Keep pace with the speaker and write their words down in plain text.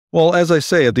Well, as I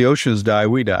say, if the oceans die,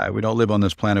 we die. We don't live on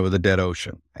this planet with a dead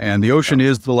ocean. And the ocean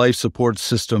is the life support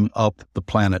system of the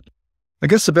planet. I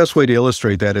guess the best way to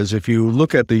illustrate that is if you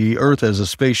look at the Earth as a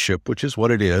spaceship, which is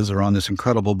what it is, or on this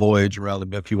incredible voyage around the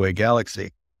Milky Way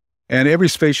galaxy. And every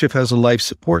spaceship has a life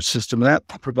support system that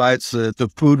provides the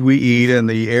food we eat and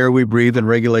the air we breathe and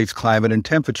regulates climate and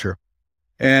temperature.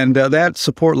 And that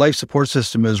life support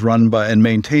system is run by and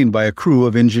maintained by a crew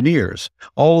of engineers,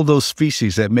 all of those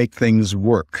species that make things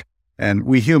work. And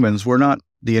we humans, we're not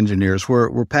the engineers,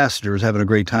 we're passengers having a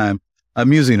great time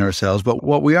amusing ourselves. But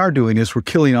what we are doing is we're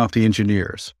killing off the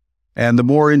engineers. And the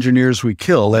more engineers we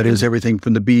kill, that is everything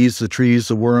from the bees, the trees,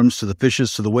 the worms, to the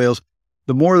fishes, to the whales,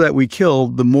 the more that we kill,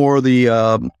 the more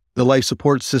the life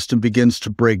support system begins to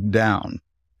break down.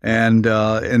 And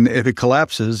if it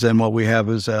collapses, then what we have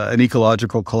is an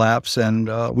ecological collapse, and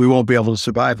we won't be able to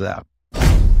survive that.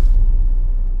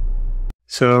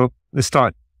 So let's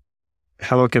start.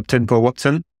 Hello, Captain Paul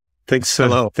Watson. Thanks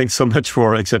so much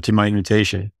for accepting my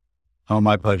invitation. Oh,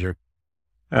 my pleasure.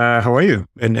 How are you?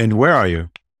 And where are you?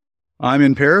 I'm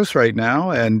in Paris right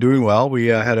now and doing well. We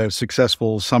had a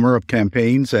successful summer of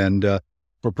campaigns, and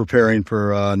we're preparing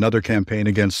for another campaign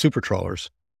against super trawlers.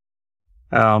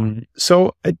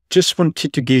 So I just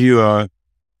wanted to give you a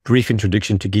brief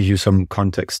introduction to give you some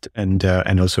context and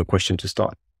also a question to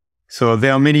start. So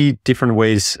there are many different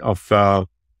ways of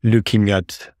looking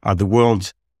at the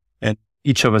world, and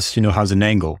each of us, has an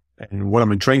angle. And what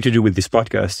I'm trying to do with this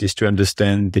podcast is to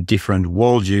understand the different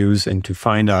worldviews and to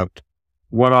find out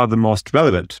what are the most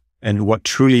relevant and what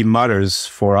truly matters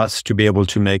for us to be able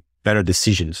to make better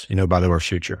decisions, about our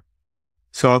future.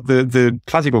 So the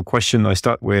classical question I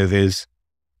start with is,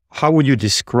 how would you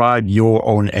describe your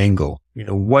own angle?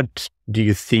 What do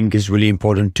you think is really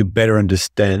important to better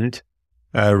understand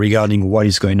regarding what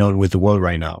is going on with the world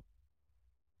right now?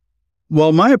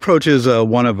 Well, my approach is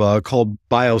one of called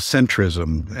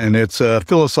biocentrism, and it's a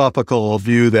philosophical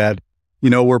view that,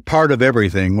 we're part of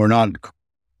everything. We're not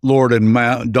lord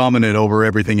and dominant over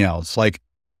everything else. Like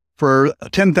for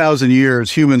 10,000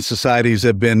 years, human societies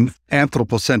have been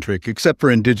anthropocentric, except for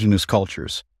indigenous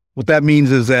cultures. What that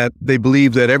means is that they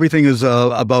believe that everything is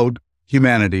about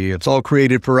humanity. It's all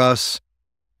created for us,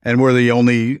 and we're the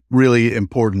only really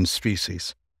important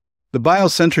species. The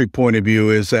biocentric point of view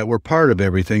is that we're part of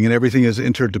everything, and everything is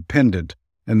interdependent.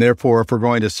 And therefore, if we're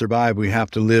going to survive, we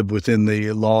have to live within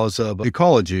the laws of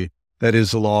ecology. That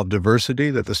is the law of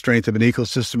diversity, that the strength of an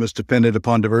ecosystem is dependent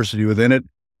upon diversity within it.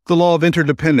 The law of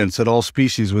interdependence, that all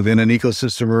species within an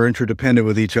ecosystem are interdependent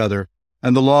with each other.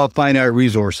 And the law of finite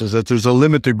resources, that there's a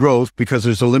limit to growth because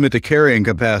there's a limit to carrying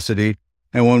capacity.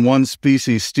 And when one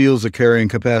species steals the carrying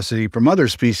capacity from other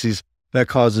species, that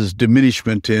causes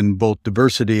diminishment in both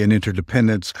diversity and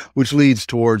interdependence, which leads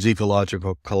towards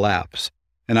ecological collapse.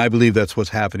 And I believe that's what's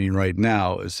happening right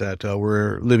now, is that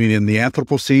we're living in the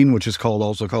Anthropocene, which is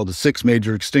also called the sixth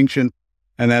major extinction.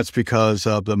 And that's because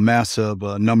of the massive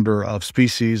number of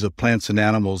species of plants and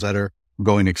animals that are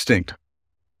going extinct.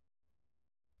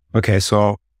 Okay,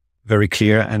 so very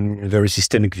clear and very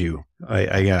systemic view,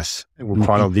 I guess. We're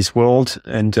part of this world,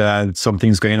 and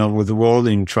something's going on with the world,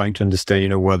 and trying to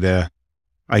understand, what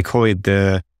I call it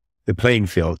the playing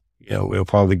field. We're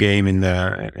part of the game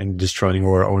and destroying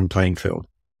our own playing field.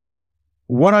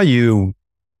 How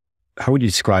would you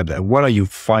describe that? What are you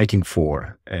fighting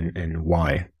for, and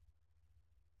why?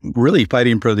 Really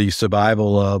fighting for the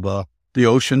survival of the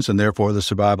oceans, and therefore the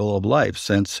survival of life.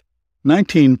 Since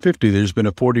 1950, there's been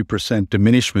a 40%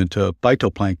 diminishment of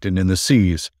phytoplankton in the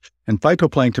seas. And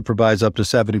phytoplankton provides up to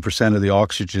 70% of the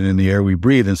oxygen in the air we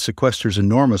breathe and sequesters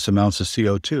enormous amounts of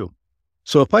CO2.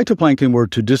 So if phytoplankton were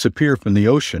to disappear from the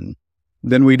ocean,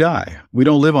 then we die. We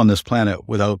don't live on this planet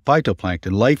without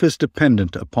phytoplankton. Life is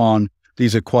dependent upon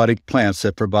these aquatic plants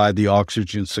that provide the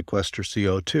oxygen, sequester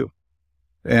CO2.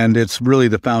 And it's really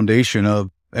the foundation of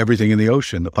everything in the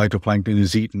ocean. The phytoplankton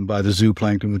is eaten by the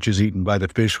zooplankton, which is eaten by the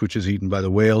fish, which is eaten by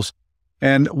the whales.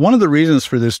 And one of the reasons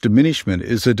for this diminishment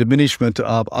is the diminishment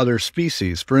of other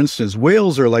species. For instance,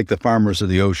 whales are like the farmers of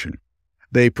the ocean.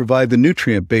 They provide the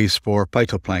nutrient base for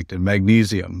phytoplankton,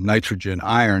 magnesium, nitrogen,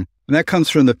 iron, and that comes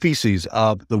from the feces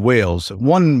of the whales.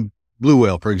 One blue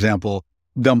whale, for example,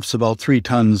 dumps about 3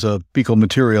 tons of fecal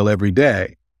material every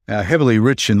day, heavily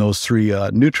rich in those three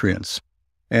nutrients.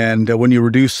 And when you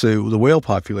reduce the whale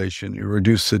population, you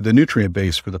reduce the nutrient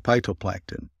base for the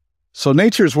phytoplankton. So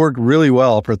nature's worked really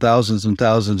well for thousands and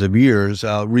thousands of years,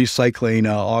 recycling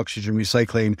oxygen,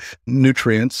 recycling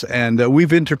nutrients, and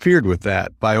we've interfered with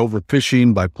that by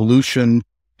overfishing, by pollution,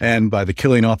 and by the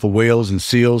killing off of whales and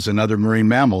seals and other marine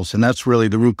mammals. And that's really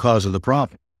the root cause of the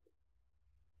problem.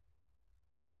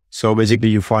 So basically,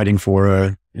 you're fighting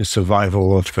for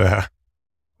survival of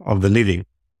the living.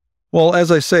 Well,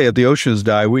 as I say, if the oceans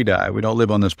die, we die. We don't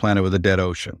live on this planet with a dead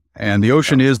ocean. And the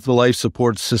ocean is the life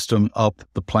support system of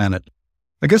the planet.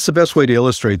 I guess the best way to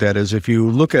illustrate that is if you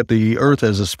look at the Earth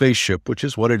as a spaceship, which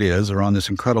is what it is, or on this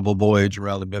incredible voyage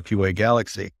around the Milky Way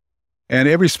galaxy. And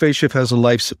every spaceship has a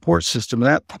life support system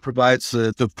that provides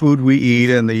the food we eat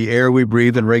and the air we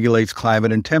breathe and regulates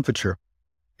climate and temperature.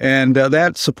 And that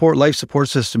life support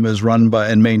system is run by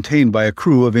and maintained by a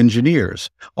crew of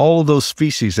engineers, all of those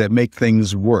species that make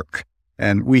things work.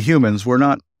 And we humans, we're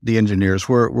not the engineers,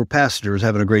 we're passengers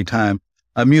having a great time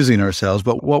amusing ourselves.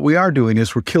 But what we are doing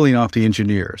is we're killing off the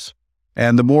engineers.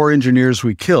 And the more engineers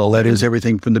we kill, that is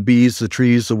everything from the bees, the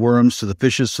trees, the worms, to the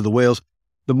fishes, to the whales,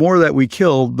 the more that we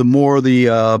kill, the more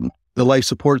the life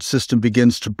support system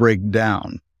begins to break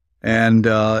down. And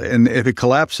if it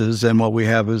collapses, then what we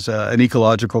have is an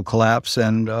ecological collapse,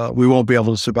 and we won't be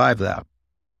able to survive that.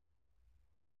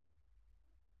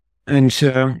 And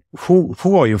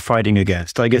who are you fighting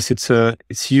against? I guess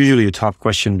it's usually a tough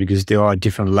question because there are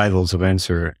different levels of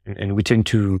answer, and we tend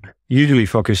to usually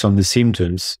focus on the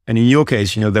symptoms. And in your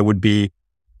case, there would be,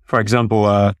 for example,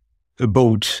 a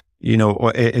boat,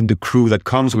 and the crew that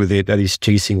comes with it that is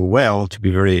chasing a whale, to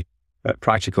be very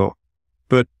practical.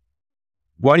 But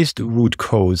what is the root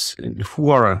cause, and who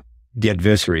are the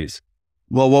adversaries?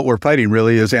 Well, what we're fighting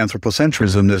really is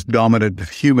anthropocentrism, this dominant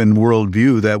human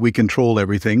worldview that we control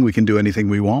everything, we can do anything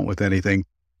we want with anything.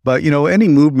 But, any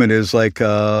movement is like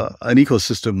an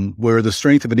ecosystem where the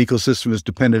strength of an ecosystem is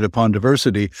dependent upon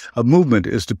diversity. A movement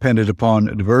is dependent upon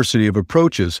a diversity of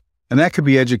approaches. And that could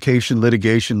be education,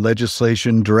 litigation,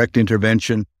 legislation, direct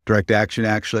intervention, direct action,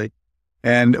 actually.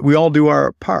 And we all do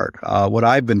our part. What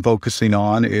I've been focusing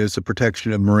on is the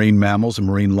protection of marine mammals and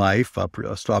marine life,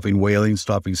 stopping whaling,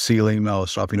 stopping sealing,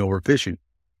 stopping overfishing.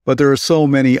 But there are so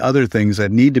many other things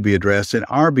that need to be addressed and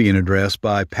are being addressed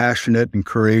by passionate and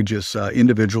courageous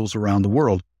individuals around the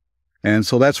world. And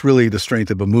so that's really the strength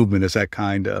of a movement, is that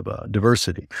kind of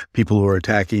diversity. People who are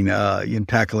tackling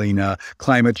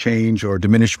climate change or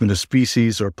diminishment of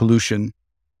species or pollution,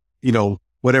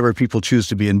 whatever people choose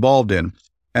to be involved in.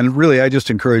 And really, I just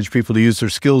encourage people to use their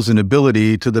skills and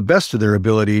ability to the best of their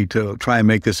ability to try and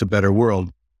make this a better world.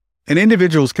 And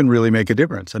individuals can really make a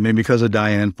difference. I mean, because of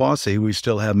Diane Fossey, we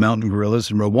still have mountain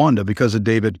gorillas in Rwanda. Because of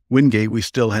David Wingate, we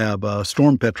still have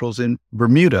storm petrels in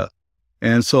Bermuda.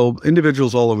 And so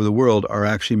individuals all over the world are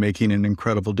actually making an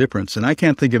incredible difference. And I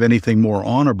can't think of anything more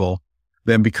honorable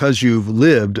than, because you've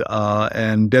lived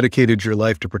and dedicated your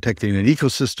life to protecting an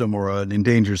ecosystem or an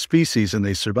endangered species and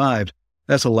they survived,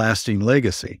 that's a lasting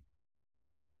legacy.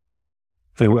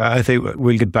 I think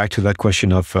we'll get back to that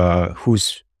question of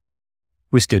who's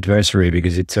the adversary,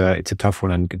 because it's a tough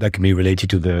one, and that can be related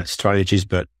to the strategies.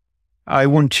 But I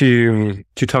want to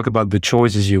talk about the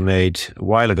choices you made a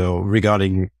while ago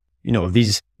regarding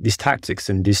these tactics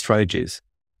and these strategies.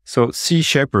 So Sea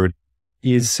Sheperd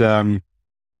is,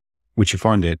 which you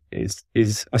found it,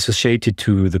 is associated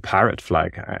to the pirate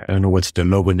flag. I don't know what's the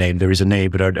logo name. There is a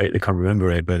name, but I can't remember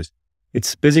it. But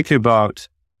it's basically about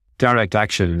direct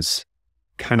actions,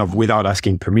 kind of without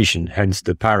asking permission, hence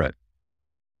the pirate.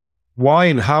 Why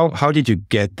and how did you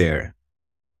get there?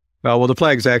 Well, the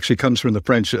flag actually comes from the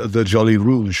French, the Jolly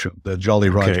Rouge, the Jolly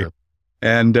Roger. Okay.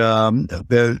 And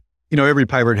every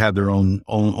pirate had their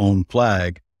own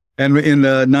flag. And in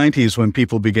the 90s, when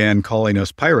people began calling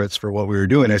us pirates for what we were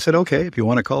doing, I said, okay, if you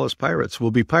want to call us pirates,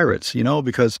 we'll be pirates,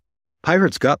 because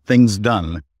pirates got things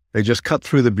done. They just cut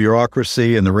through the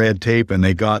bureaucracy and the red tape, and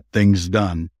they got things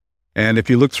done. And if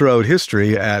you look throughout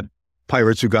history at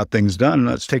pirates who got things done,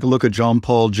 let's take a look at John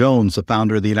Paul Jones, the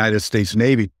founder of the United States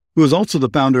Navy, who was also the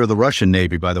founder of the Russian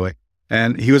Navy, by the way.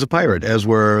 And he was a pirate, as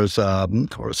was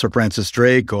Sir Francis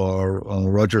Drake or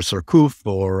Roger Surcouf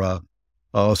or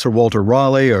Sir Walter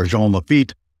Raleigh or Jean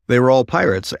Lafitte. They were all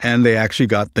pirates, and they actually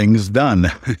got things done.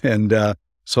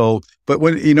 But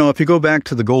when, if you go back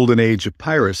to the golden age of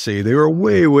piracy, they were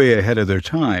way, way ahead of their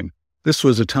time. This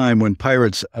was a time when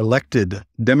pirates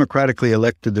democratically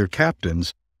elected their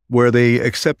captains, where they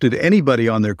accepted anybody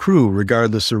on their crew,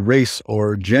 regardless of race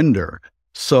or gender.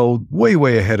 So way,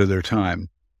 way ahead of their time.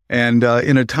 And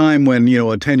in a time when,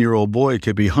 a 10-year-old boy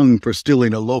could be hung for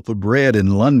stealing a loaf of bread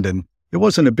in London, it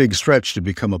wasn't a big stretch to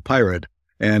become a pirate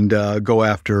and go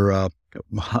after,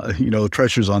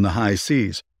 treasures on the high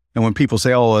seas. And when people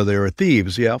say, oh, they were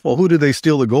thieves, yeah, well, who did they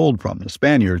steal the gold from? The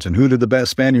Spaniards. And who did the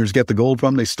best Spaniards get the gold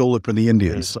from? They stole it from the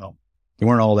Indians. So they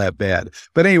weren't all that bad.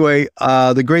 But anyway,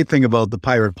 the great thing about the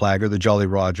pirate flag, or the Jolly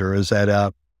Roger, is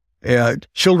that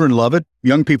children love it.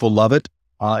 Young people love it.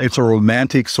 It's a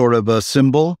romantic sort of a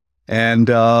symbol. And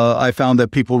I found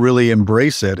that people really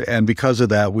embrace it. And because of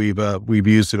that, we've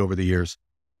used it over the years.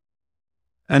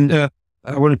 And I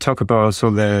want to talk about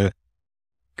also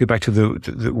go back to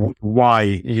the why.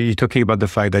 You're talking about the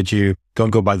fact that you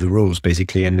don't go by the rules,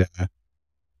 basically, and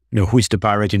who is the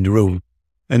pirate in the room.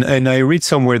 And I read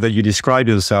somewhere that you describe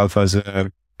yourself as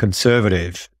a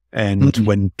conservative, and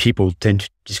when people tend to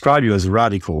describe you as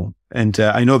radical. And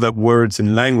I know that words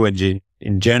and language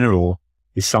in general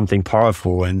is something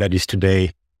powerful, and that is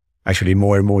today actually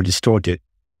more and more distorted.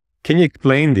 Can you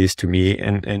explain this to me,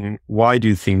 and why do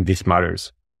you think this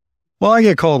matters? Well, I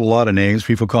get called a lot of names.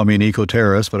 People call me an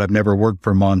eco-terrorist, but I've never worked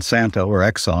for Monsanto or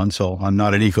Exxon, so I'm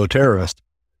not an eco-terrorist.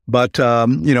 But,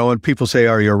 when people say,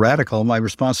 are you a radical? My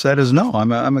response to that is no,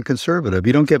 I'm a conservative.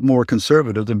 You don't get more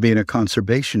conservative than being a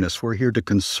conservationist. We're here to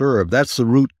conserve. That's the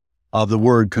root of the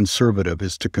word conservative,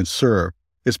 is to conserve.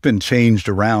 It's been changed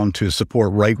around to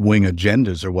support right-wing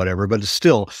agendas or whatever, but it's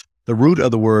still, the root of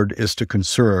the word is to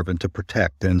conserve and to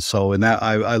protect. And so in that,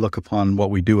 I look upon what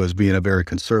we do as being a very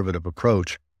conservative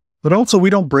approach. But also, we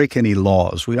don't break any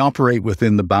laws. We operate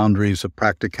within the boundaries of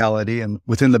practicality and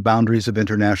within the boundaries of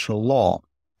international law.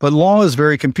 But law is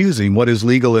very confusing. What is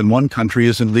legal in one country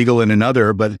isn't legal in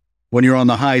another. But when you're on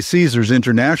the high seas, there's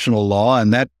international law,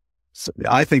 and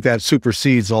I think that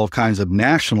supersedes all kinds of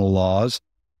national laws.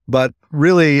 But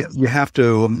really, you have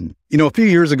to, a few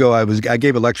years ago, I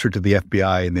gave a lecture to the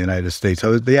FBI in the United States.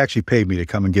 They actually paid me to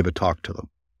come and give a talk to them.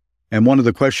 And one of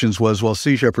the questions was, well,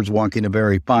 Sea Shepherd's walking a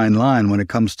very fine line when it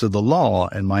comes to the law.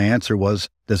 And my answer was,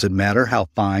 does it matter how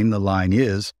fine the line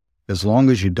is, as long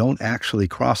as you don't actually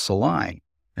cross the line?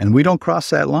 And we don't cross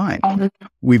that line.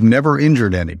 We've never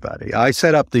injured anybody. I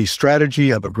set up the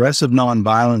strategy of aggressive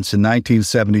nonviolence in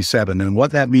 1977. And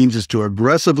what that means is to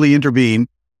aggressively intervene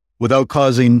without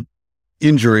causing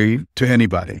injury to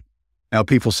anybody. Now,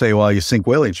 people say, well, you sink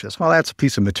whaling ships. Well, that's a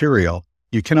piece of material.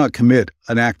 You cannot commit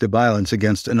an act of violence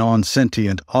against a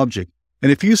non-sentient object.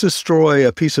 And if you destroy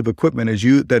a piece of equipment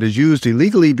that is used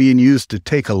illegally being used to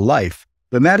take a life,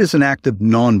 then that is an act of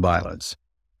non-violence.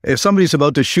 If somebody's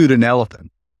about to shoot an elephant,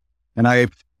 and I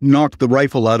knock the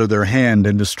rifle out of their hand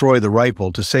and destroy the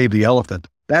rifle to save the elephant,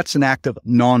 that's an act of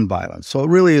non-violence. So it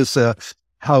really is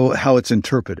how it's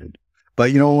interpreted.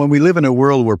 But, when we live in a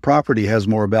world where property has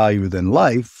more value than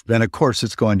life, then of course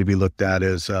it's going to be looked at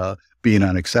as being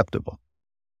unacceptable.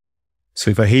 So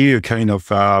if I hear you, kind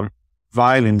of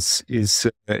violence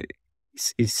is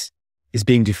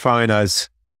being defined as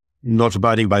not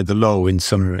abiding by the law in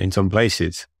some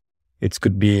places. It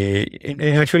could be,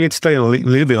 actually, let's stay a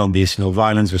little bit on this,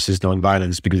 violence versus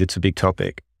non-violence, because it's a big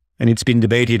topic. And it's been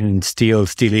debated and still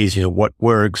is, what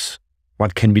works,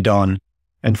 what can be done.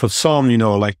 And for some,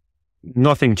 like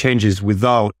nothing changes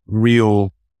without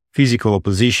real physical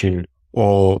opposition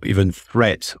or even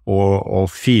threat or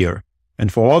fear.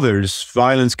 And for others,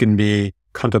 violence can be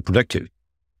counterproductive.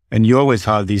 And you always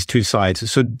have these two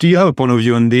sides. So do you have a point of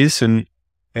view on this? And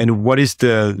what is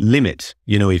the limit,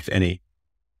 if any?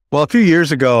 Well, a few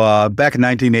years ago, back in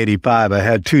 1985, I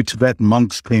had two Tibetan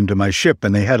monks came to my ship,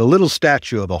 and they had a little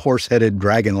statue of a horse-headed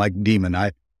dragon-like demon.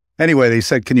 Anyway, they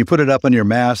said, can you put it up on your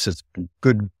mast? It's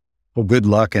good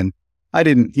luck. And I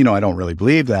didn't, I don't really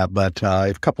believe that, but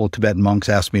if a couple of Tibetan monks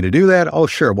asked me to do that, oh,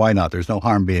 sure, why not? There's no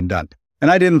harm being done. And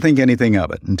I didn't think anything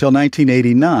of it until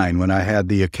 1989, when I had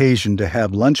the occasion to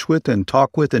have lunch with and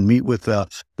talk with and meet with the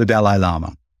Dalai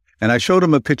Lama. And I showed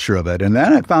him a picture of it. And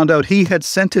then I found out he had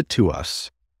sent it to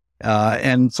us.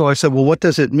 And so I said, well, what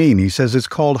does it mean? He says, it's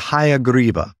called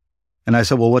Hayagriva. And I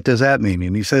said, well, what does that mean?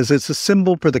 And he says, it's a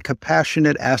symbol for the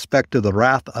compassionate aspect of the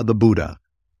wrath of the Buddha.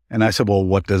 And I said, well,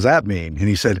 what does that mean? And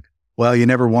he said, well, you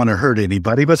never want to hurt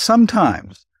anybody, but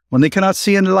sometimes when they cannot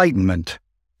see enlightenment,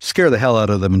 scare the hell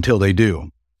out of them until they do.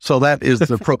 So that is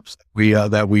the approach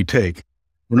that we take.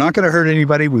 We're not going to hurt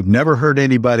anybody. We've never hurt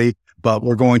anybody, but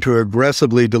we're going to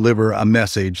aggressively deliver a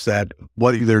message that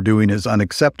what they're doing is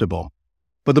unacceptable.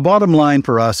 But the bottom line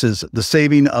for us is the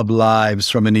saving of lives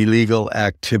from an illegal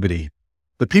activity.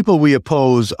 The people we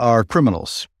oppose are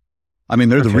criminals. I mean,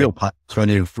 they're the real pirates when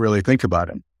you really think about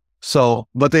it. So,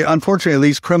 but unfortunately,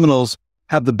 these criminals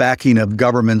have the backing of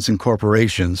governments and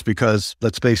corporations because,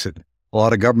 let's face it, a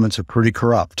lot of governments are pretty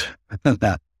corrupt.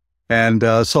 And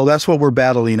so that's what we're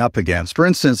battling up against. For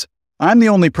instance, I'm the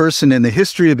only person in the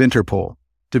history of Interpol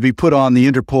to be put on the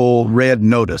Interpol Red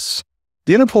Notice.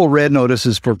 The Interpol Red Notice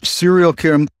is for serial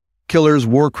killers,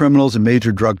 war criminals, and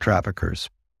major drug traffickers.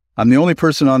 I'm the only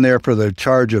person on there for the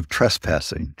charge of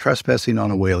trespassing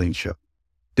on a whaling ship.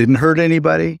 Didn't hurt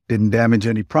anybody, didn't damage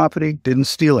any property, didn't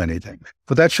steal anything.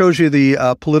 But that shows you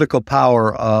the political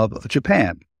power of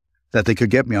Japan, that they could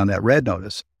get me on that Red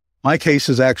Notice. My case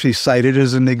is actually cited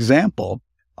as an example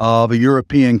of a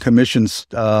European Commission's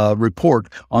report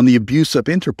on the abuse of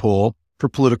Interpol for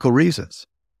political reasons.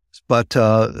 But,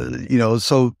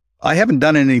 so I haven't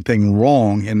done anything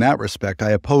wrong in that respect.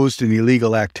 I opposed an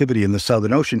illegal activity in the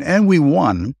Southern Ocean, and we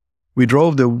won. We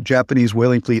drove the Japanese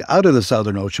whaling fleet out of the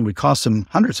Southern Ocean. We cost them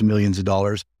hundreds of millions of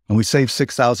dollars, and we saved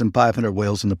 6,500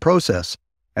 whales in the process.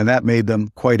 And that made them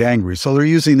quite angry. So they're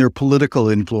using their political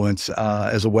influence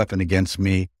as a weapon against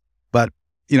me. But,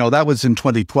 that was in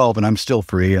 2012, and I'm still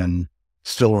free and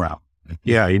still around.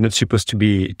 Yeah, you're not supposed to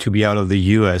be out of the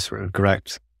U.S.,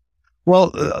 correct?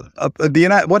 Well,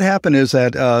 what happened is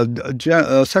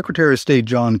that Secretary of State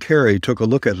John Kerry took a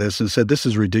look at this and said, this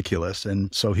is ridiculous.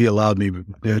 And so he allowed me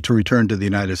to return to the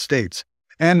United States.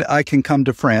 And I can come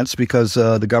to France because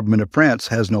the government of France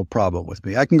has no problem with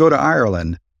me. I can go to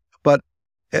Ireland. But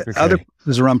other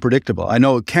places are unpredictable. I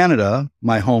know Canada,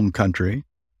 my home country,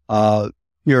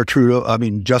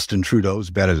 Justin Trudeau's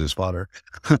bet as his father.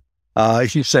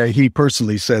 He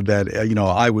personally said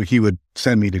that, he would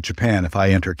send me to Japan if I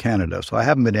enter Canada. So I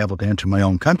haven't been able to enter my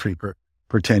own country for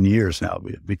 10 years now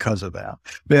because of that.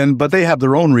 But they have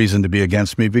their own reason to be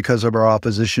against me because of our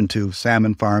opposition to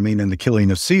salmon farming and the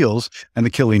killing of seals and the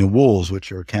killing of wolves,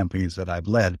 which are campaigns that I've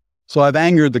led. So I've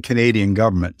angered the Canadian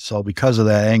government. So because of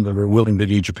that anger, we're willing to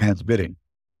do Japan's bidding.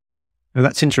 Now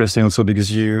that's interesting also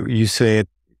because you say,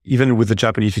 even with the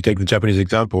Japanese, if you take the Japanese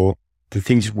example, the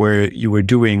things where you were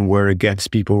doing were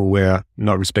against people who were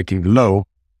not respecting the law,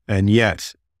 and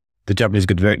yet the Japanese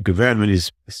government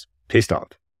is pissed off.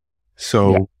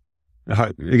 So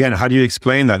how do you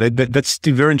explain that? That's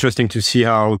still very interesting to see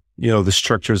how, the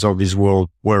structures of this world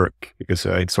work, because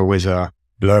it's always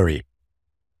blurry.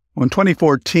 Well, in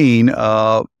 2014,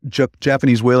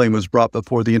 Japanese whaling was brought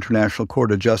before the International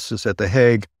Court of Justice at The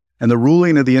Hague, and the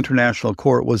ruling of the International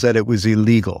Court was that it was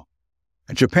illegal.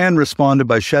 Japan responded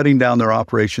by shutting down their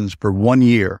operations for 1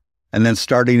 year and then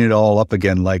starting it all up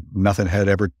again like nothing had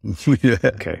ever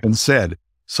been said.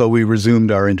 So we resumed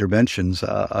our interventions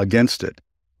against it.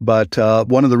 But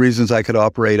one of the reasons I could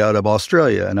operate out of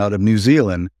Australia and out of New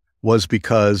Zealand was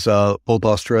because both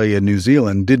Australia and New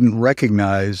Zealand didn't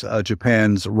recognize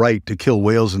Japan's right to kill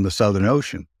whales in the Southern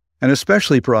Ocean. And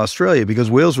especially for Australia,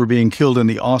 because whales were being killed in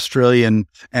the Australian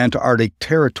Antarctic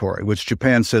territory, which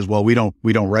Japan says, well, we don't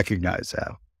recognize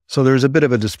that. So there's a bit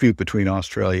of a dispute between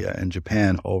Australia and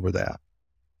Japan over that.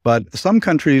 But some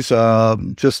countries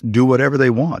just do whatever they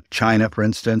want. China, for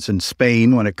instance, and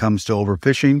Spain, when it comes to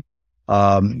overfishing,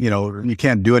 you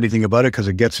can't do anything about it because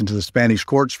it gets into the Spanish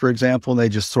courts, for example, and they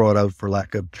just throw it out for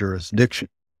lack of jurisdiction.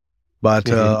 But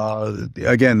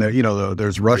again,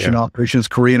 there's Russian operations,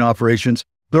 Korean operations.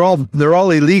 They're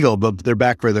all illegal, but they're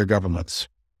backed by their governments.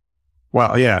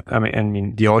 Well, yeah. I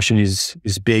mean, the ocean is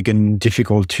big and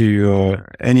difficult to.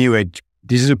 Anyway,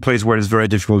 this is a place where it's very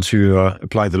difficult to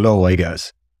apply the law. I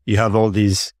guess you have all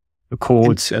these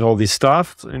courts and all this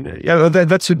stuff. And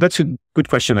that's a good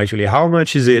question actually. How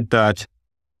much is it that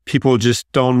people just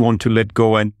don't want to let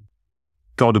go and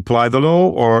don't apply the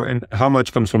law, and how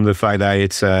much comes from the fact that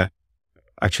it's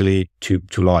actually too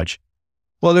large?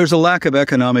 Well, there's a lack of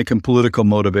economic and political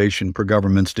motivation for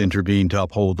governments to intervene to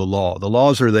uphold the law. The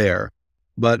laws are there,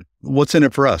 but what's in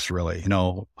it for us, really?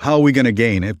 How are we going to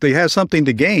gain? If they have something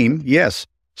to gain, yes.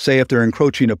 Say if they're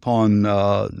encroaching upon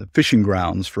the fishing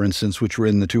grounds, for instance, which were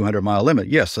in the 200-mile limit,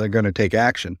 yes, they're going to take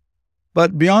action.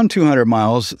 But beyond 200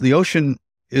 miles, the ocean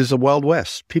is a Wild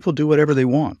West. People do whatever they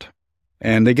want,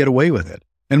 and they get away with it.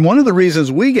 And one of the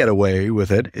reasons we get away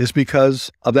with it is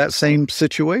because of that same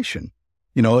situation.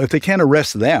 If they can't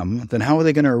arrest them, then how are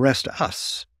they going to arrest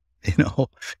us?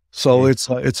 So it's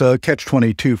a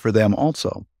catch-22 for them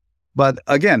also. But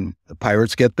again, the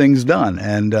pirates get things done,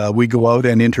 and we go out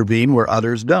and intervene where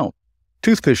others don't.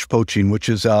 Toothfish poaching, which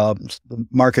is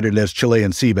marketed as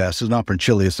Chilean sea bass, is not from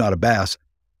Chile. It's not a bass,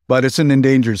 but it's an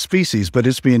endangered species. But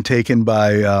it's being taken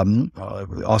by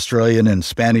Australian and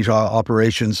Spanish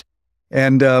operations,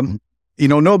 and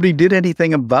nobody did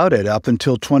anything about it up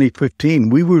until 2015.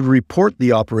 We would report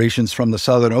the operations from the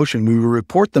Southern Ocean. We would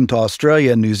report them to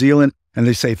Australia and New Zealand, and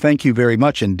they say, thank you very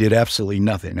much, and did absolutely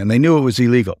nothing. And they knew it was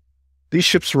illegal. These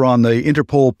ships were on the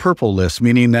Interpol purple list,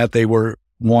 meaning that they were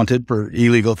wanted for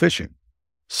illegal fishing.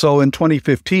 So in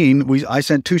 2015, I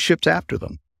sent 2 ships after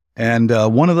them. And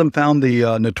one of them found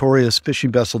the notorious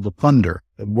fishing vessel, the Thunder,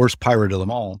 the worst pirate of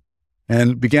them all,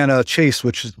 and began a chase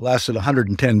which lasted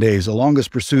 110 days, the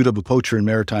longest pursuit of a poacher in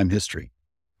maritime history.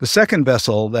 The second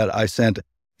vessel that I sent,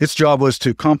 its job was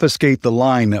to confiscate the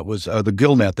line that was the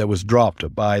gill net that was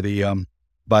dropped by the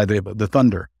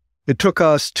Thunder. It took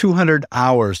us 200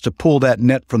 hours to pull that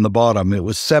net from the bottom. It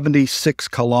was 76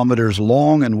 kilometers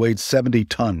long and weighed 70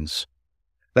 tons.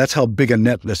 That's how big a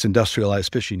net this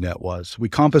industrialized fishing net was. We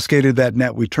confiscated that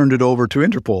net. We turned it over to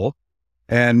Interpol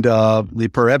and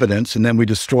per evidence, and then we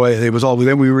destroyed it.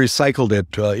 Then we recycled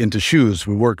it into shoes.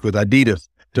 We worked with Adidas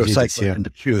to recycle it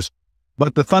into shoes.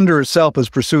 But the Thunder itself was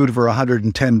pursued for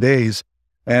 110 days,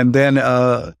 and then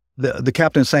the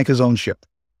captain sank his own ship.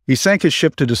 He sank his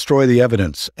ship to destroy the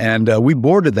evidence, and we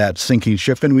boarded that sinking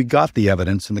ship, and we got the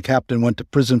evidence, and the captain went to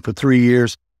prison for 3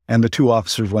 years, and the 2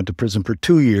 officers went to prison for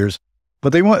 2 years.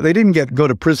 But they didn't go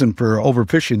to prison for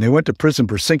overfishing. They went to prison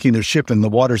for sinking their ship in the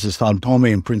waters of Sao Tome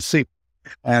and Principe.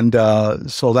 And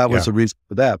so that was the reason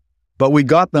for that. But we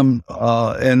got them,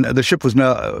 and the ship was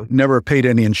never paid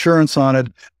any insurance on it.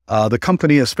 The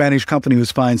company, a Spanish company,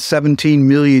 was fined 17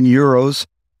 million euros,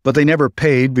 but they never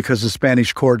paid because the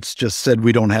Spanish courts just said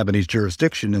we don't have any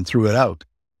jurisdiction and threw it out.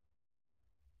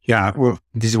 Yeah, well,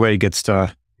 this is where it gets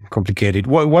complicated.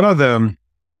 What are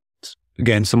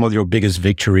again, some of your biggest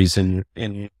victories and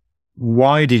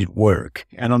why did it work?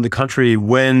 And on the contrary,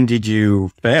 when did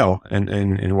you fail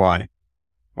and why?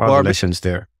 What are the lessons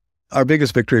there? Our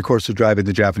biggest victory, of course, was driving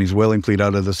the Japanese whaling fleet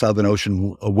out of the Southern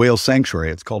Ocean, a whale sanctuary.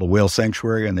 It's called a whale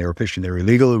sanctuary, and they were fishing there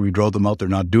illegally. We drove them out. They're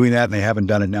not doing that, and they haven't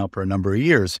done it now for a number of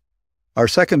years. Our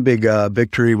second big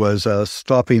victory was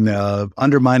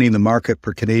undermining the market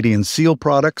for Canadian seal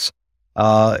products.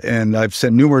 And I've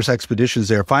sent numerous expeditions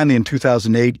there. Finally, in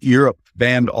 2008, Europe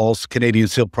banned all Canadian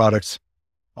seal products.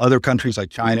 Other countries like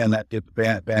China and that did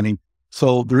banning.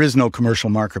 So there is no commercial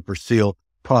market for seal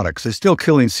products. They're still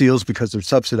killing seals because they're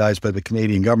subsidized by the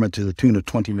Canadian government to the tune of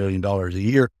 $20 million a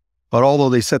year. But although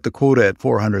they set the quota at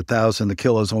 400,000, the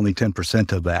kill is only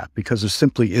 10% of that because there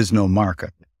simply is no market.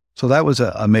 So that was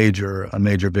a major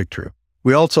victory.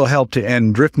 We also helped to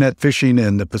end drift net fishing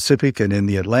in the Pacific and in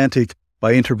the Atlantic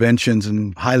by interventions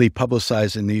and highly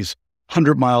publicizing these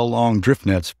 100-mile long drift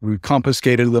nets. We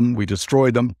confiscated them, we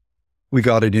destroyed them. We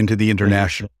got it into the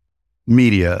international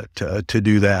media to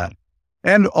do that.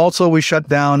 And also we shut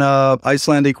down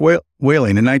Icelandic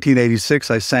whaling. In 1986,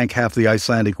 I sank half the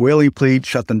Icelandic whaling fleet,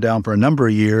 shut them down for a number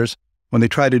of years. When they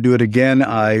tried to do it again,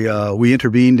 we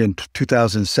intervened in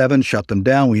 2007, shut them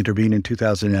down. We intervened in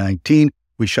 2019,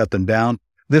 we shut them down.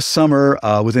 This summer,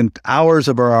 within hours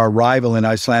of our arrival in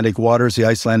Icelandic waters, the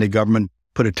Icelandic government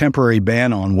put a temporary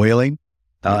ban on whaling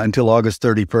until August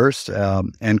 31st.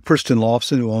 And Kristen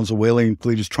Lofson, who owns a whaling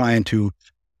fleet, is trying to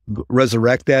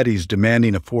resurrect that. He's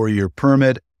demanding a 4-year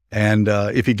permit. And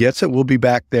if he gets it, we'll be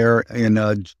back there in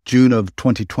June of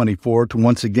 2024 to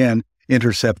once again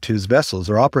intercept his vessels.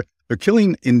 They're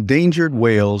killing endangered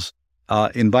whales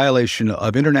in violation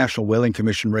of International Whaling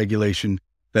Commission regulation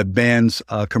that bans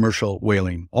commercial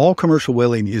whaling. All commercial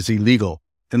whaling is illegal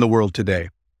in the world today.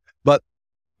 But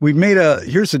we've made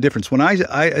here's the difference. When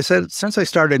I said, since I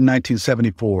started in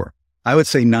 1974, I would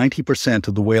say 90%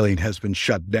 of the whaling has been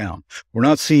shut down. We're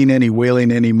not seeing any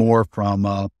whaling anymore from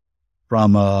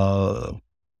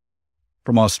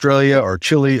Australia or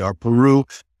Chile or Peru.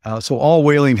 So all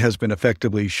whaling has been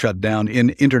effectively shut down in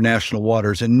international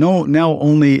waters and now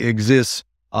only exists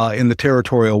in the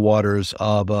territorial waters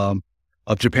of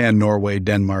Japan, Norway,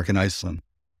 Denmark, and Iceland.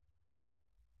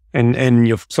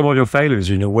 And some of your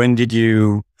failures, when did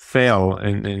you fail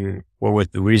and what were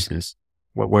the reasons?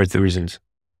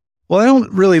 Well, I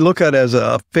don't really look at it as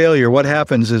a failure. What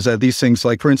happens is that these things,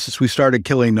 like for instance, we started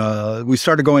going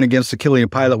against the killing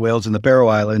of pilot whales in the Barrow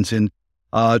Islands in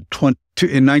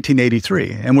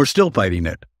 1983, and we're still fighting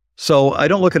it. So I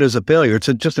don't look at it as a failure. It's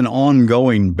just an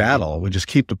ongoing battle. We just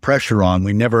keep the pressure on.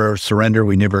 We never surrender.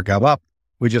 We never give up.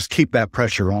 We just keep that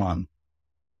pressure on.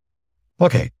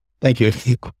 Okay. Thank you.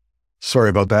 Sorry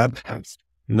about that.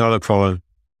 Not a problem.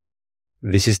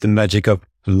 This is the magic of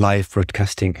live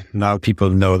broadcasting. Now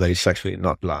people know that it's actually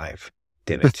not live.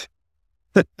 Damn it.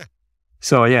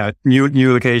 So yeah,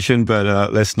 new location,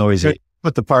 but less noisy.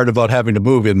 Put the part about having to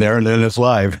move in there and then it's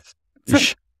live.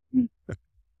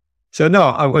 So no,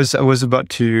 I was about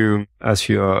to ask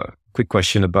you a quick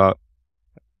question about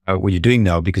what you're doing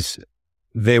now, because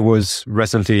there was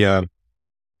recently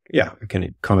can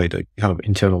you call it a kind of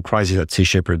internal crisis at Sea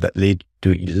Sheperd that led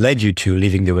you to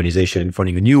leaving the organization and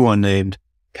funding a new one named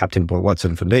Captain Paul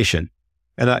Watson Foundation.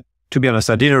 And to be honest,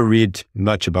 I didn't read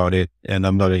much about it, and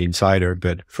I'm not an insider,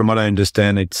 but from what I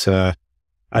understand, it's at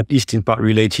least in part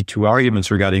related to arguments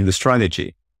regarding the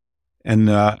strategy. And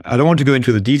I don't want to go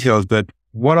into the details, but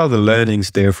what are the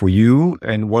learnings there for you,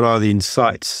 and what are the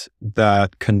insights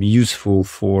that can be useful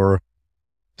for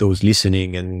those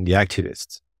listening and the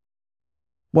activists?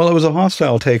 Well, it was a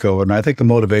hostile takeover, and I think the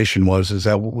motivation is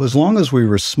that as long as we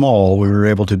were small, we were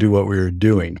able to do what we were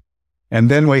doing.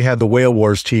 And then we had the Whale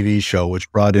Wars TV show,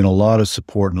 which brought in a lot of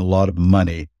support and a lot of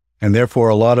money. And therefore,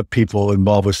 a lot of people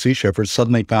involved with Sea Sheperd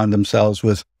suddenly found themselves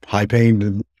with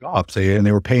high-paying jobs, and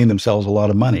they were paying themselves a lot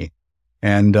of money.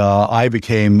 And I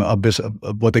became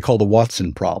what they call the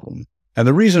Watson problem. And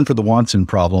the reason for the Watson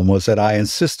problem was that I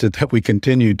insisted that we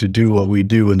continued to do what we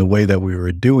do in the way that we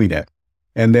were doing it.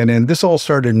 And this all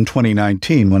started in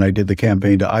 2019 when I did the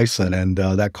campaign to Iceland, and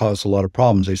that caused a lot of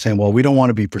problems. They saying, well, we don't want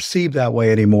to be perceived that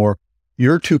way anymore.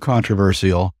 You're too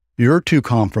controversial. You're too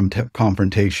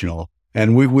confrontational.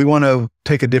 And we want to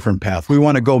take a different path. We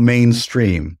want to go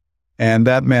mainstream. And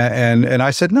and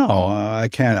I said, no, I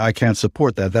can't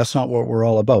support that. That's not what we're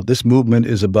all about. This movement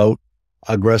is about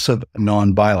aggressive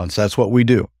nonviolence. That's what we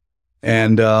do.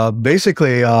 And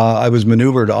basically, I was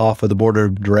maneuvered off of the board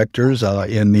of directors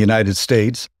in the United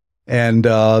States, and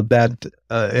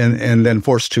then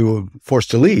forced to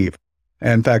leave.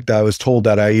 In fact, I was told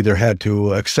that I either had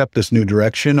to accept this new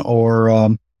direction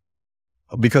or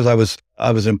because I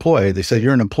was employed. They said,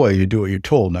 "You're an employee. You do what you're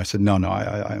told." And I said, "No,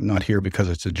 I'm not here because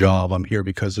it's a job. I'm here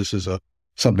because this is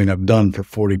something I've done for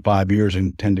 45 years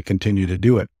and intend to continue to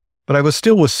do it." But I was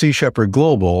still with Sea Sheperd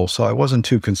Global, so I wasn't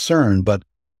too concerned. But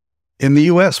in the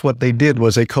U.S., what they did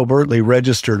was they covertly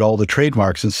registered all the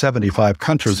trademarks in 75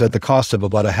 countries at the cost of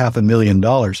about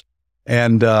 $500,000.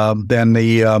 And then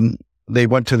they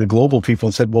went to the global people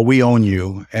and said, well, we own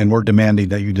you, and we're demanding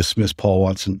that you dismiss Paul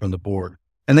Watson from the board.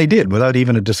 And they did, without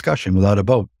even a discussion, without a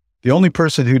vote. The only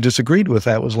person who disagreed with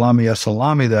that was Lamia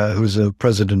Salami, who's the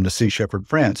president of Sea Sheperd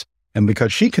France. And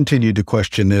because she continued to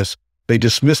question this, they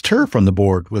dismissed her from the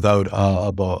board without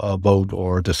a vote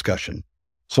or discussion.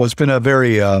 So it's been a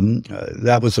very,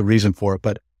 that was the reason for it.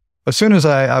 But as soon as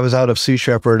I was out of Sea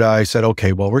Sheperd, I said,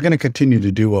 okay, well, we're going to continue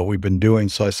to do what we've been doing.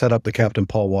 So I set up the Captain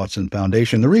Paul Watson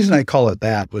Foundation. The reason I call it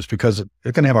that was because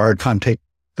they're going to have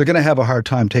a hard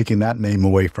time taking that name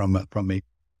away from me.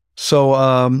 So,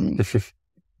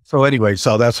 anyway,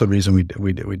 so that's the reason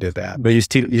we did that. But you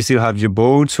still have your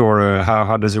boats, or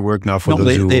how does it work now for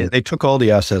those who... They took all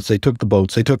the assets, they took the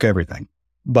boats, they took everything.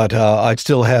 But I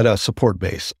still had a support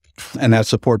base. And that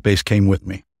support base came with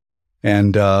me.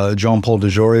 And Jean-Paul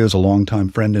DeJoria is a longtime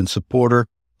friend and supporter.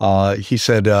 He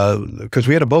said, because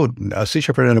we had a Sea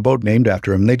Sheperd and a boat named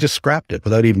after him, and they just scrapped it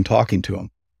without even talking to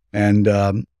him.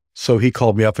 And so he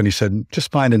called me up and he said,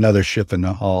 just find another ship and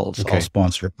I'll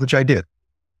sponsor it, which I did.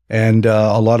 And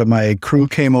a lot of my crew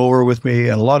came over with me,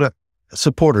 and a lot of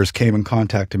supporters came and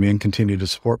contacted me and continued to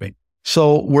support me.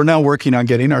 So we're now working on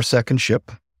getting our second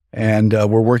ship. And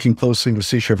we're working closely with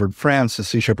Sea Sheperd France and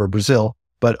Sea Sheperd Brazil.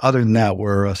 But other than that,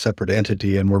 we're a separate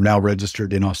entity, and we're now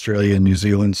registered in Australia, New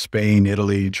Zealand, Spain,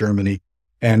 Italy, Germany,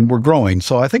 and we're growing.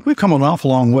 So I think we've come an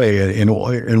awful long way in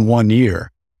 1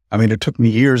 year. I mean, it took me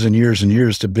years and years and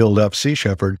years to build up Sea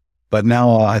Sheperd, but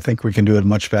now I think we can do it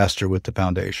much faster with the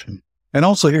foundation. And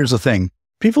also, here's the thing.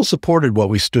 People supported what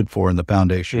we stood for in the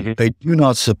foundation. Mm-hmm. They do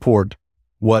not support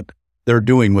what they're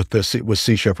doing with Sea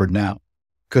Sheperd now.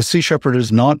 Because Sea Sheperd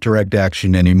is not direct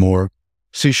action anymore.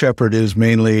 Sea Sheperd is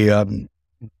mainly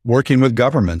working with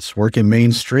governments, working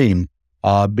mainstream,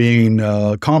 being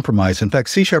compromised. In fact,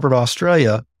 Sea Sheperd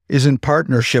Australia is in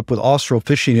partnership with Austral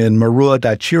Fishing and Marua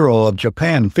Daichiro of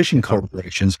Japan fishing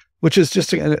corporations, which is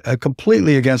just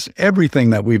completely against everything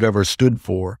that we've ever stood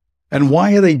for. And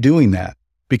why are they doing that?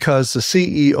 Because the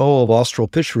CEO of Austral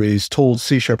Fisheries told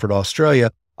Sea Sheperd Australia,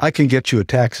 I can get you a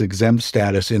tax-exempt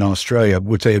status in Australia,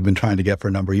 which they have been trying to get for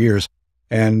a number of years.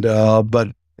 And but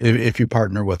if you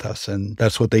partner with us, and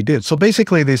that's what they did. So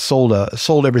basically, they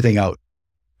sold everything out,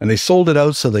 and they sold it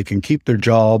out so they can keep their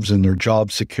jobs and their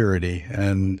job security.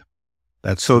 And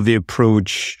that's so the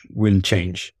approach will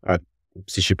change at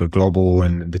Sea Sheperd Global,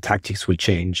 and the tactics will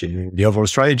change in the overall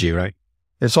strategy, right?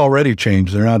 It's already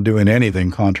changed. They're not doing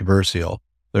anything controversial.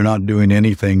 They're not doing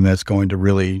anything that's going to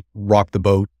really rock the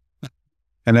boat.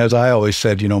 And as I always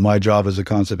said, my job as a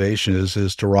conservationist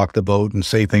is to rock the boat and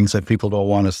say things that people don't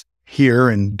want to hear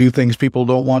and do things people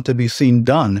don't want to be seen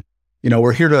done.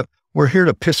 We're here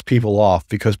to piss people off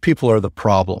because people are the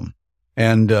problem.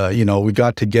 And, we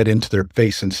got to get into their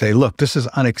face and say, look, this is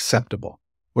unacceptable.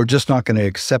 We're just not going to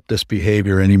accept this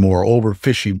behavior anymore.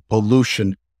 Overfishing,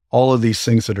 pollution, all of these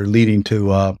things that are leading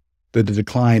to the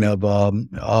decline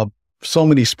of so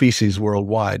many species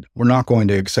worldwide. We're not going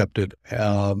to accept it.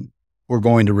 We're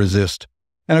going to resist.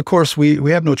 And of course,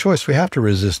 we have no choice. We have to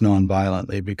resist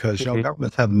nonviolently because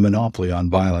governments have a monopoly on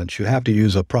violence. You have to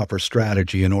use a proper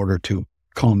strategy in order to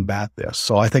combat this.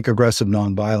 So I think aggressive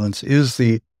nonviolence is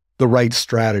the right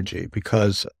strategy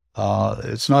because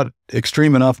It's not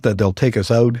extreme enough that they'll take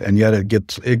us out, and yet it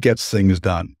gets things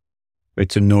done.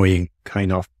 It's annoying,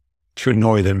 kind of, to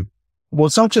annoy them. Well,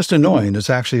 it's not just annoying; it's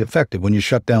actually effective. When you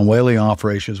shut down whaling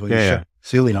operations, when you shut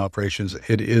sealing operations,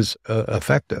 it is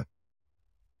effective.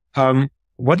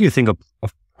 What do you think of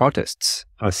protests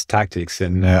as tactics?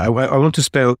 And I want to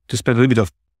spend a little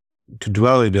bit to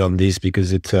dwell a bit on this,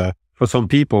 because it's for some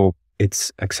people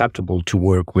it's acceptable to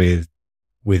work with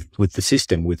the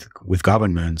system, with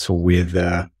governments or with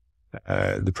the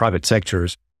private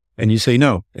sectors, and you say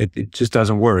no, it just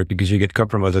doesn't work because you get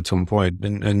compromised at some point.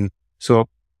 And so,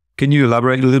 can you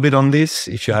elaborate a little bit on this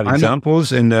if you have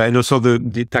examples, and also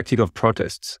the tactic of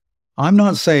protests? I'm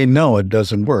not saying no, it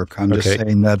doesn't work. I'm just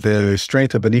saying that the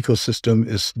strength of an ecosystem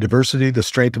is diversity. The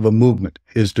strength of a movement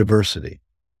is diversity.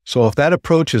 So if that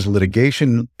approach is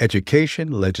litigation,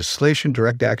 education, legislation,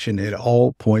 direct action, it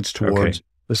all points towards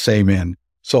the same end.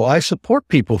 So I support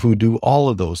people who do all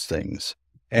of those things.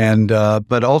 And,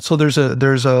 but also there's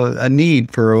a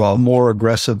need for more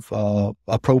aggressive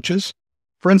approaches.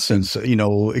 For instance,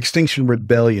 Extinction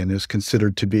Rebellion is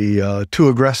considered to be too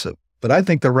aggressive, but I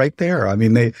think they're right there. I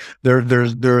mean,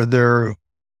 they're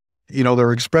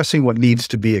expressing what needs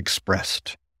to be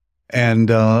expressed. And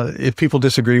if people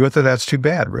disagree with it, that's too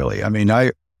bad, really. I mean,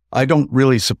 I don't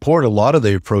really support a lot of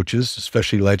the approaches,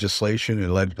 especially legislation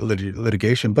and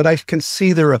litigation, but I can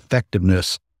see their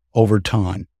effectiveness over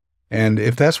time. And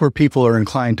if that's where people are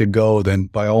inclined to go, then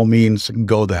by all means,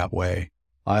 go that way.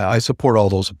 I support all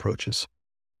those approaches.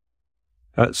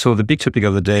 So the big topic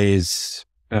of the day is,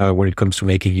 when it comes to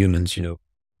making humans,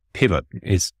 pivot,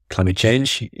 is climate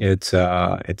change. It's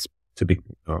a big,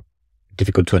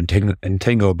 difficult to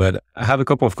entangle, but I have a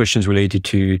couple of questions related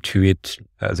to it,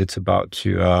 as it's about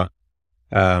to,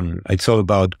 it's all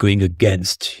about going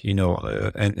against,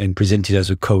 and present it as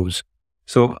a cause.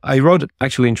 So I wrote,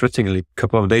 actually, interestingly, a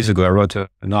couple of days ago, I wrote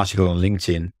an article on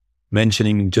LinkedIn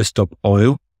mentioning Just Stop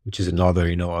Oil, which is another,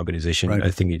 organization. Right.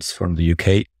 I think it's from the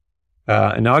UK,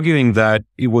 and arguing that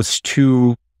it was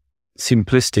too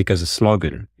simplistic as a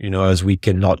slogan, as we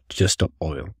cannot just stop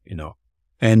oil,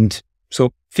 and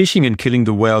so fishing and killing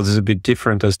the whales is a bit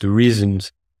different, as the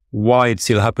reasons why it's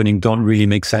still happening don't really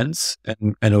make sense,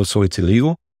 and also it's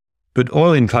illegal. But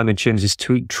oil in climate change is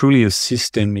truly a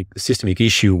systemic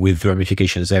issue with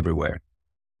ramifications everywhere.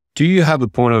 Do you have a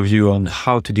point of view on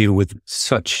how to deal with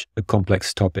such a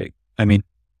complex topic? I mean,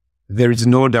 there is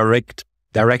no direct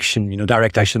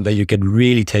action that you can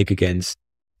really take against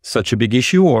such a big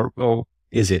issue, or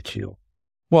is it,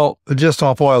 Well, just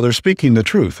off oil, they're speaking the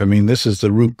truth. I mean, this is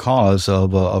the root cause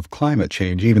of climate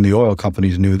change. Even the oil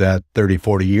companies knew that 30,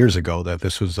 40 years ago, that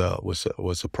this was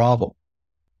a problem.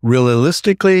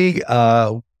 Realistically,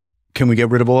 can we get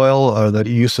rid of oil or the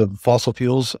use of fossil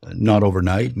fuels? Not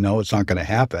overnight. No, it's not going to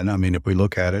happen. I mean, if we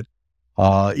look at it,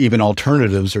 even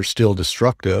alternatives are still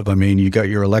destructive. I mean, you got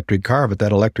your electric car, but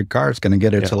that electric car is going to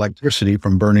get its electricity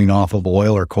from burning off of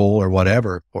oil or coal or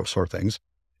whatever, or sort of things,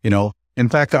 In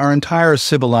fact, our entire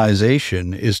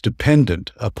civilization is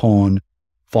dependent upon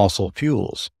fossil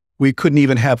fuels. We couldn't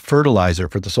even have fertilizer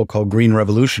for the so-called green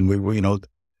revolution.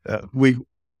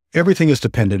 Everything is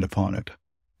dependent upon it,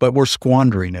 but we're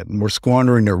squandering it, and we're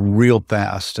squandering it real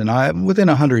fast. And within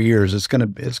 100 years, it's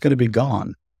going to be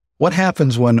gone. What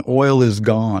happens when oil is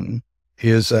gone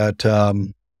is that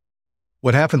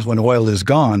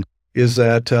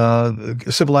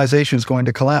civilization is going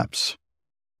to collapse.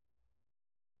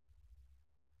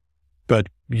 But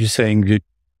you're saying,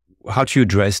 how do you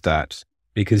address that?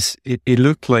 Because it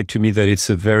looked like to me that it's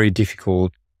a very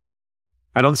difficult,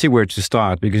 I don't see where to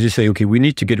start, because you say, okay, we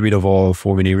need to get rid of oil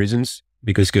for many reasons,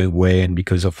 because going away and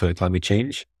because of climate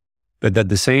change. But at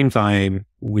the same time,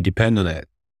 we depend on it.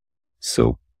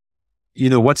 So,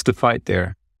 what's the fight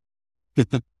there?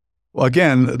 Well,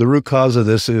 again, the root cause of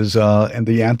this is and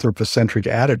the anthropocentric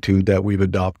attitude that we've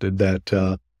adopted,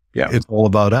 that it's all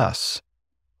about us.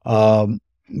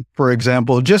 For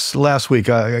example, just last week,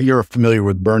 you're familiar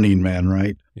with Burning Man,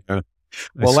 right? Yeah.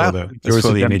 Well, there was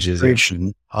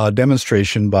a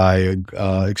demonstration by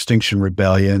Extinction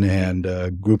Rebellion and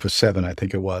a group of 7, I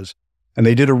think it was, and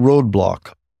they did a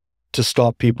roadblock to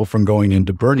stop people from going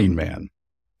into Burning Man.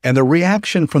 And the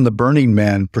reaction from the Burning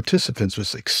Man participants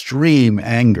was extreme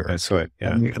anger. That's right.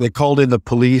 Yeah. They called in the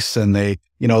police, and they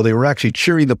were actually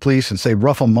cheering the police and say,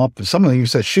 rough them up. And some of them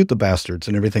said, shoot the bastards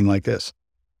and everything like this.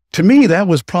 To me, that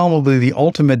was probably the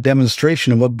ultimate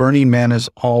demonstration of what Burning Man is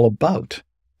all about.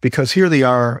 Because here they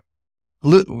are,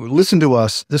 listen to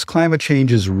us, this climate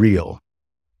change is real.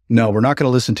 No, we're not going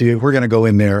to listen to you. We're going to go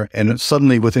in there. And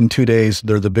suddenly within 2 days,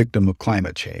 they're the victim of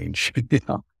climate change.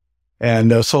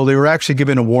 And so they were actually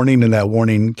given a warning, and that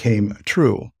warning came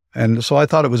true. And so I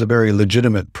thought it was a very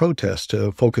legitimate protest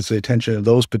to focus the attention of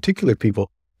those particular people,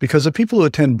 because the people who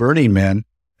attend Burning Man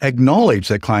acknowledge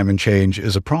that climate change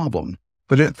is a problem.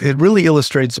 But it really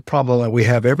illustrates the problem that we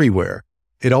have everywhere.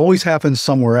 It always happens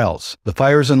somewhere else. The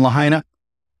fires in Lahaina,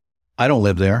 I don't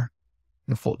live there.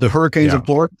 The hurricanes in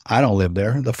Florida, I don't live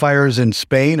there. The fires in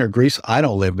Spain or Greece, I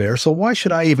don't live there. So why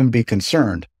should I even be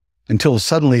concerned until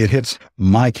suddenly it hits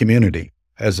my community,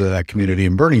 as that community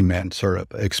in Burning Man sort of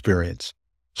experience?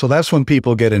 So that's when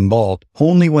people get involved,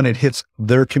 only when it hits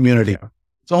their community. Yeah.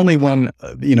 It's only when,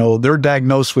 they're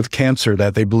diagnosed with cancer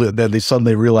that they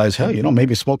suddenly realize, hey,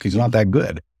 maybe smoking's not that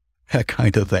good, that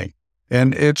kind of thing.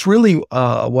 And it's really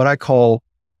what I call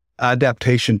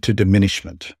adaptation to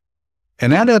diminishment.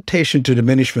 And adaptation to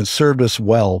diminishment served us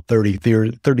well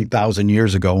 30,000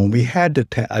 years ago when we had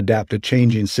to adapt to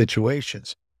changing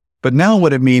situations. But now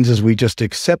what it means is we just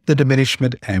accept the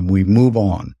diminishment and we move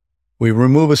on. We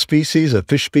remove a species, a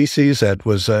fish species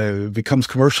that becomes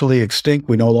commercially extinct.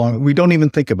 We don't even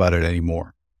think about it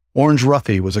anymore. Orange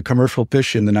roughy was a commercial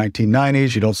fish in the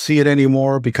 1990s. You don't see it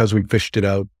anymore because we fished it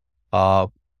out.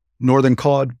 Northern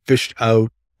cod, fished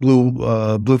out.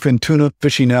 Bluefin tuna,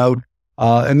 fishing out.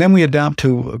 And then we adapt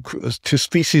to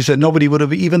species that nobody would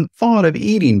have even thought of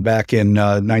eating back in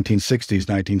 1960s,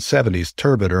 1970s,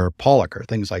 turbot or pollock or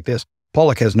things like this.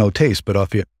 Pollock has no taste, but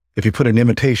if you put an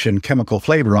imitation chemical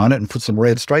flavor on it and put some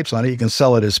red stripes on it, you can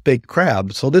sell it as baked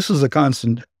crab. So this is a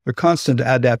constant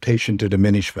adaptation to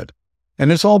diminishment.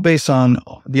 And it's all based on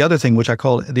the other thing, which I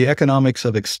call the economics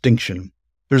of extinction.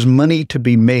 There's money to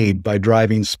be made by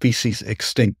driving species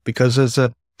extinct, because as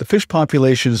the fish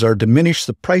populations are diminished,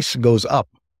 the price goes up.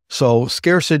 So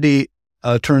scarcity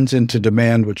turns into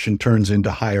demand, which in turns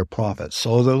into higher profits.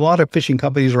 So a lot of fishing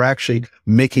companies are actually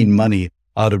making money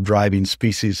out of driving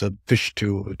species of fish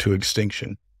to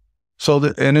extinction.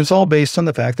 And it's all based on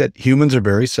the fact that humans are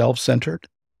very self-centered,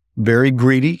 very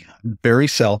greedy, very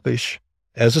selfish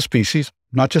as a species,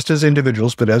 not just as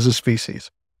individuals, but as a species.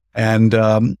 And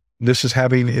this is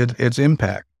having its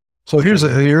impact. So here's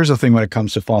the thing when it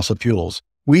comes to fossil fuels.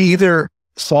 We either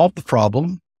solve the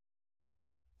problem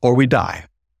or we die.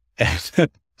 And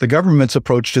the government's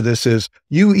approach to this is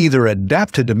you either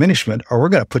adapt to diminishment or we're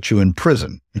going to put you in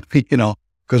prison,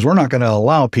 because we're not going to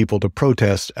allow people to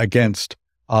protest against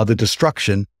the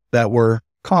destruction that we're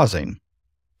causing.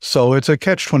 So it's a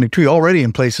catch-22 already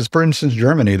in places. For instance,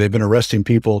 Germany, they've been arresting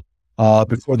people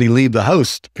before they leave the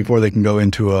house, before they can go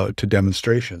into to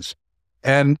demonstrations.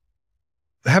 And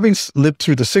having lived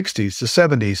through the 60s, the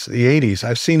 70s, the 80s,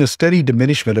 I've seen a steady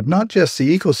diminishment of not just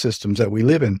the ecosystems that we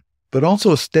live in, but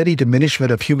also a steady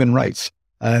diminishment of human rights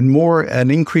and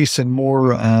an increase in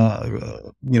more,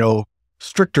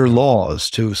 stricter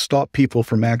laws to stop people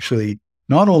from actually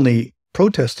not only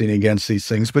protesting against these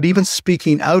things, but even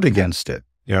speaking out against it.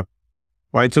 Yeah.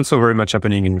 Well, it's also very much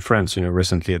happening in France,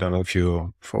 recently. I don't know if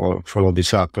you follow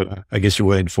this up, but I guess you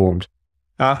were informed.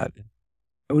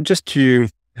 Just to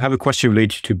have a question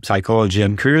related to psychology,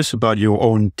 I'm curious about your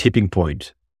own tipping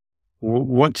point.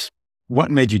 What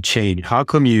made you change? How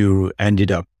come you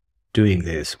ended up doing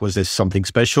this? Was there something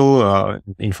special,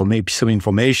 some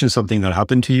information, something that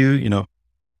happened to you,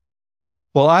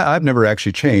 Well, I've never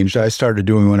actually changed. I started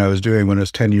doing what I was doing when I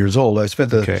was 10 years old. I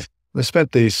spent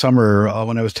the summer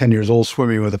when I was 10 years old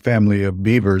swimming with a family of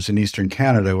beavers in Eastern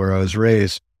Canada where I was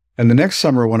raised. And the next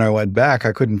summer when I went back,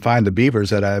 I couldn't find the beavers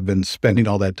that I've been spending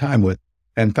all that time with,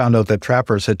 and found out that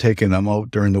trappers had taken them out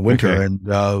during the winter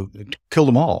and killed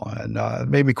them all. And it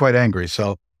made me quite angry.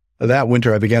 So that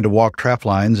winter, I began to walk trap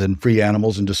lines and free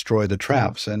animals and destroy the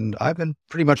traps. And I've been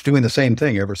pretty much doing the same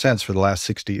thing ever since for the last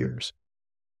 60 years.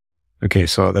 Okay,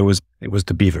 so it was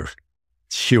the beaver.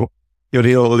 Your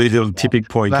little tipping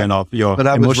point, kind of your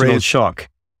emotional shock.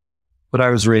 But I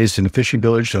was raised in a fishing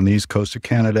village on the east coast of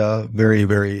Canada, very,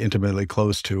 very intimately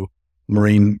close to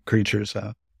marine creatures.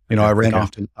 I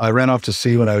ran off to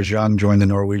sea when I was young, joined the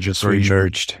Norwegian,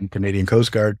 Swedish, and Canadian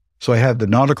Coast Guard. So I had the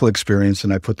nautical experience,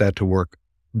 and I put that to work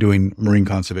doing marine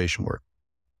conservation work.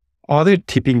 Are there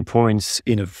tipping points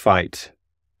in a fight,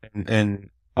 and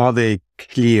are they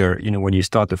clear? When you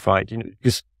start the fight,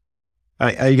 because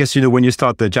I guess when you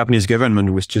start the Japanese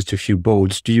government with just a few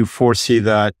boats, do you foresee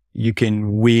that you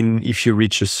can win if you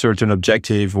reach a certain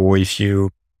objective, or if you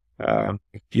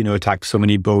attack so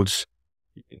many boats?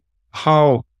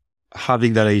 How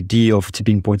having that idea of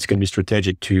tipping points can be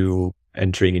strategic to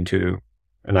entering into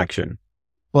an action?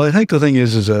 Well, I think the thing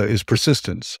is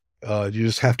persistence. You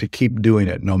just have to keep doing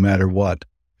it no matter what.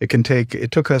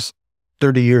 It took us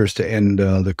 30 years to end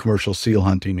the commercial seal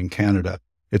hunting in Canada.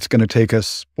 It's going to take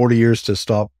us 40 years to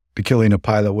stop the killing of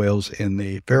pilot whales in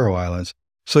the Faroe Islands.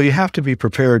 So you have to be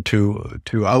prepared to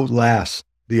outlast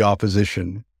the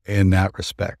opposition in that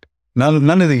respect.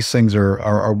 None of these things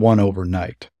are won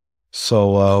overnight.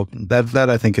 So that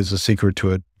I think is the secret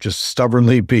to it. Just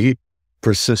stubbornly be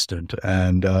persistent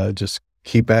and just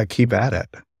keep at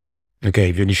it. Okay,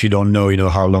 even if you don't know,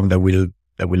 how long that will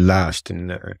last,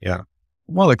 and yeah.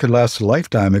 Well, it could last a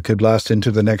lifetime. It could last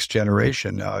into the next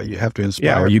generation. You have to inspire.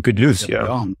 Yeah, or you could lose. Yeah,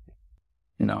 on,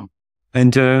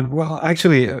 And well,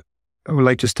 actually, I would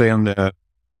like to stay on the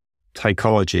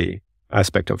psychology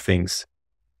aspect of things.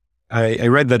 I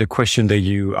read that a question that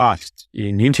you asked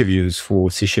in interviews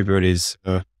for Sea Sheperd is,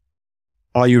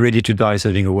 are you ready to die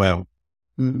saving a whale?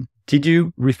 Mm. Did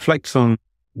you reflect on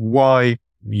why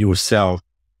yourself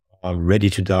are ready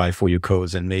to die for your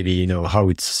cause, and maybe, how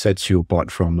it sets you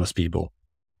apart from most people?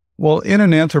 Well, in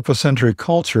an anthropocentric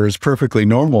culture, it's perfectly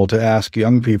normal to ask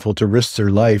young people to risk their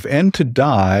life and to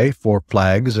die for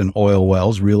flags and oil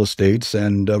wells, real estates,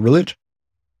 and religion.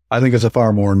 I think it's a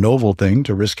far more noble thing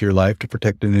to risk your life to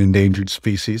protect an endangered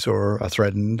species or a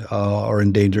threatened or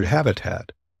endangered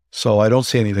habitat. So I don't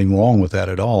see anything wrong with that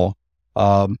at all.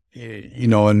 And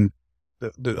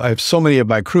I have so many of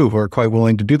my crew who are quite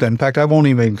willing to do that. In fact, I won't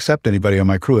even accept anybody on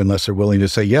my crew unless they're willing to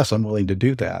say, yes, I'm willing to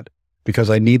do that, because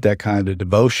I need that kind of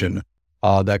devotion,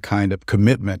 that kind of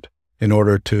commitment in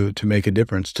order to make a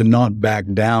difference, to not back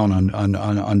down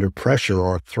under pressure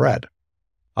or threat.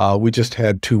 We just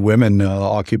had 2 women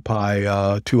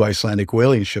occupy 2 Icelandic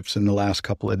whaling ships in the last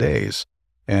couple of days,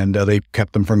 and they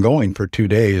kept them from going for 2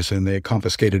 days, and they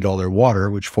confiscated all their water,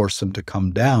 which forced them to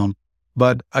come down.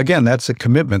 But again, that's a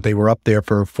commitment. They were up there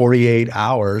for 48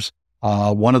 hours,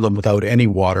 one of them without any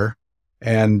water,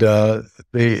 and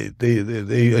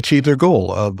they achieved their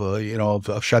goal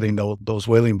of shutting those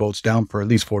whaling boats down for at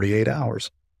least 48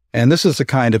 hours. And this is the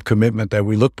kind of commitment that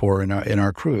we look for in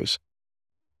our crews.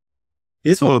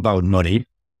 It's all about money,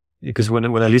 because when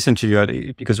I listen to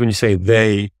you, because when you say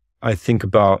they, I think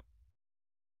about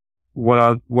what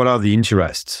are the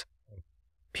interests of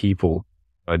people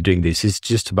doing this? Is it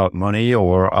just about money,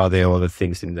 or are there other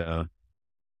things in there?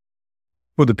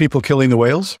 Well, the people killing the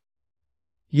whales?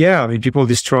 Yeah, I mean, people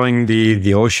destroying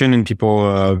the ocean, and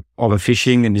people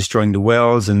overfishing and destroying the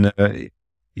whales, and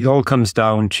it all comes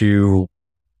down to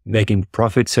making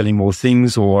profit, selling more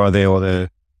things, or are there other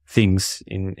things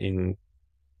in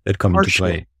that come into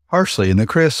play? Harshly. In the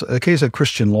case of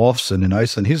Christian Lofsson in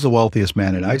Iceland, he's the wealthiest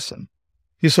man in Iceland.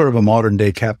 He's sort of a modern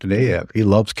day Captain Ahab. He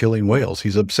loves killing whales.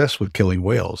 He's obsessed with killing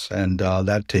whales. And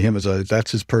that to him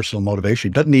that's his personal motivation.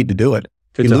 He doesn't need to do it.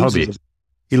 It's a hobby.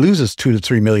 He loses $2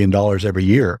 to $3 million every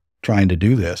year trying to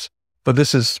do this. But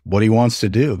this is what he wants to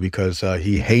do because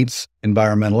he hates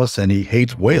environmentalists and he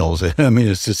hates whales. I mean,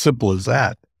 it's as simple as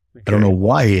that. Okay. I don't know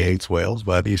why he hates whales,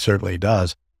 but he certainly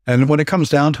does. And when it comes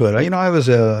down to it, I was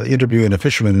interviewing a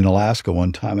fisherman in Alaska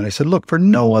one time, and I said, look, for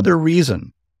no other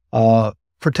reason,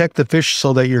 protect the fish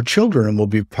so that your children will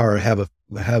be have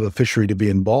a fishery to be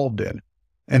involved in.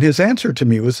 And his answer to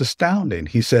me was astounding.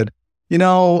 He said,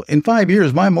 in 5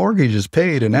 years, my mortgage is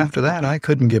paid, and after that, I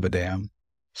couldn't give a damn.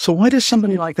 So why does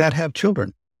somebody like that have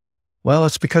children? Well,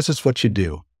 it's because it's what you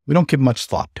do. We don't give much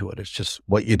thought to it. It's just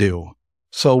what you do.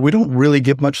 So we don't really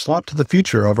give much thought to the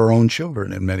future of our own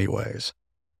children in many ways.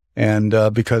 And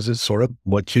because it's sort of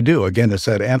what you do. Again, it's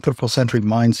that anthropocentric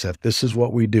mindset. This is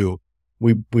what we do.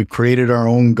 We created our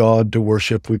own God to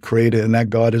worship. We created, and that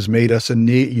God has made us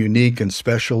unique and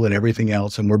special and everything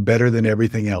else, and we're better than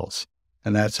everything else.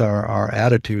 And that's our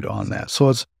attitude on that.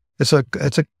 So it's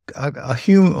a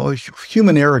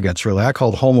human arrogance, really. I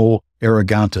call it Homo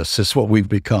arrogantus. It's what we've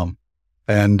become.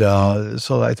 And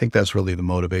so I think that's really the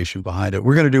motivation behind it.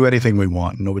 We're going to do anything we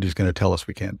want. Nobody's going to tell us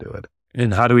we can't do it.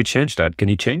 And how do we change that? Can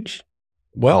you change?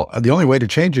 Well, the only way to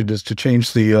change it is to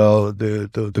change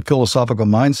the philosophical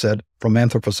mindset from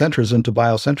anthropocentrism to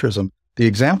biocentrism. The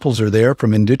examples are there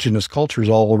from indigenous cultures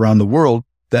all around the world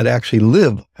that actually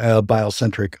live a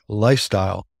biocentric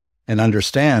lifestyle and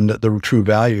understand the true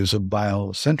values of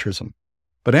biocentrism.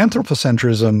 But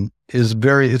anthropocentrism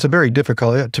it's a very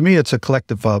difficult, to me, it's a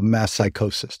collective mass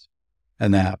psychosis.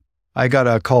 And that I got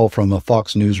a call from a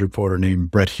Fox News reporter named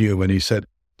Brett Hugh, and he said,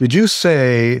 did you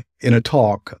say in a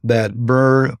talk that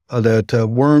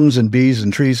worms and bees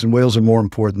and trees and whales are more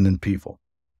important than people?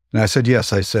 And I said,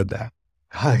 yes, I said that.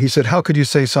 He said, how could you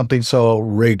say something so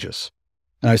outrageous?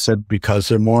 And I said, because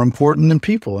they're more important than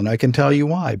people. And I can tell you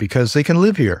why. Because they can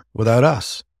live here without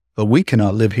us, but we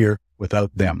cannot live here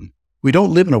without them. We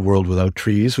don't live in a world without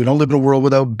trees. We don't live in a world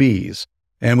without bees.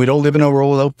 And we don't live in a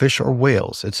world without fish or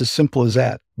whales. It's as simple as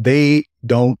that. They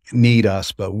don't need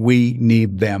us, but we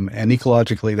need them. And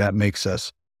ecologically, that makes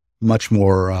us much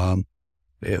more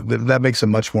that makes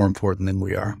them much more important than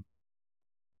we are.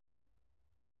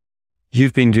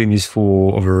 You've been doing this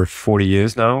for over 40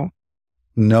 years now?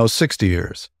 No, 60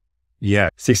 years. Yeah,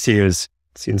 60 years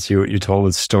since you told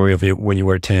the story of it when you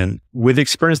were 10. With the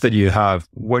experience that you have,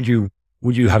 would you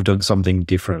have done something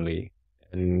differently?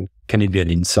 And can it be an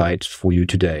insight for you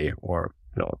today or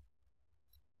not?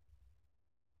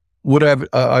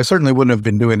 I certainly wouldn't have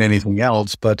been doing anything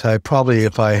else, but I probably,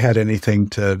 if I had anything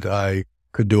I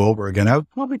could do over again, I would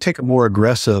probably take a more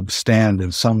aggressive stand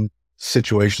in some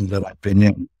situations that I've been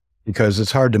in, because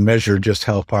it's hard to measure just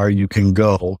how far you can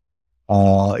go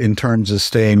in terms of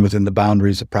staying within the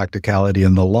boundaries of practicality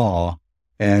and the law.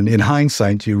 And in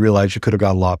hindsight, you realize you could have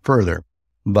got a lot further.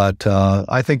 But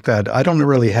I think that I don't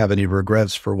really have any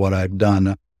regrets for what I've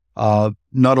done.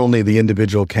 Not only the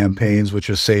individual campaigns, which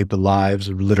have saved the lives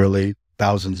of literally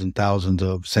thousands and thousands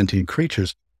of sentient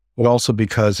creatures, but also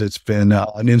because it's been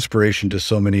an inspiration to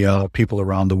so many people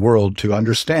around the world to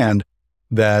understand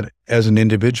that as an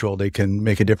individual, they can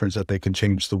make a difference, that they can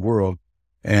change the world.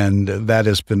 And that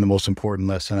has been the most important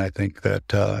lesson. I think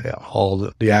that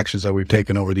all the actions that we've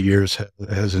taken over the years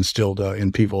has instilled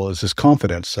in people is this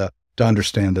confidence to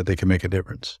understand that they can make a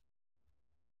difference.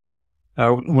 I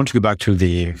want to go back to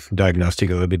the diagnostic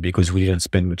a little bit because we didn't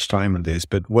spend much time on this,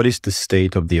 but what is the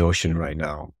state of the ocean right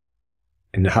now?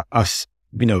 And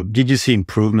did you see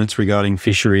improvements regarding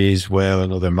fisheries, whale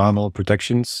and other mammal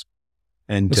protections?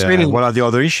 And what are the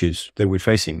other issues that we're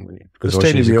facing? Because the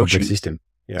ocean is a complex system.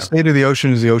 Yeah. The state of the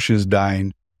ocean is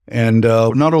dying. And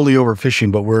not only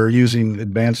overfishing, but we're using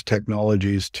advanced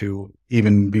technologies to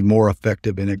even be more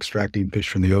effective in extracting fish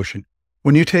from the ocean.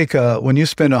 When you spend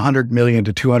 $100 million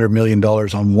to $200 million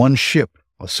on one ship,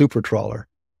 a super trawler,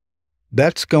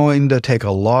 that's going to take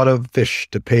a lot of fish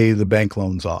to pay the bank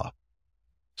loans off.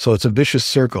 So it's a vicious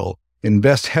circle.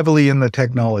 Invest heavily in the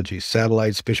technology,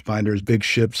 satellites, fish finders, big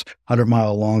ships,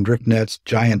 100-mile long drift nets,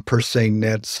 giant purse seine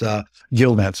nets,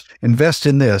 gill nets. Invest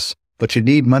in this, but you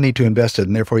need money to invest it.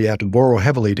 And therefore you have to borrow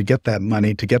heavily to get that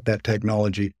money, to get that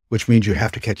technology, which means you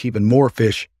have to catch even more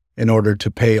fish in order to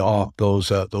pay off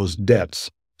those debts.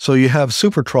 So you have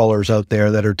super trawlers out there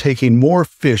that are taking more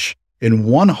fish in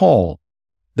one haul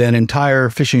than entire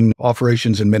fishing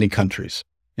operations in many countries.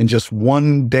 In just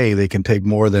one day, they can take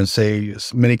more than, say,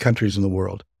 many countries in the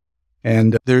world.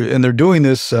 And they're doing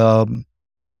this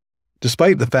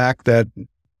despite the fact that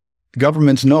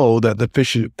governments know that the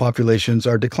fish populations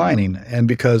are declining. And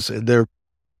because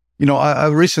I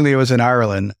recently was in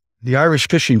Ireland, the Irish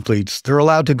fishing fleets, they're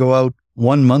allowed to go out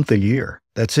 1 month a year.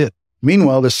 That's it.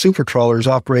 Meanwhile, the super trawlers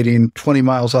operating 20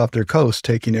 miles off their coast,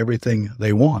 taking everything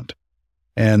they want.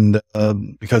 And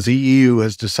because the EU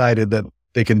has decided that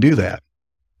they can do that.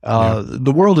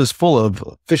 The world is full of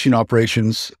fishing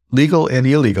operations, legal and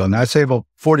illegal. And I'd say about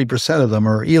 40% of them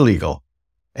are illegal.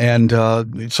 And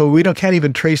so we can't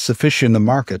even trace the fish in the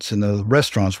markets, in the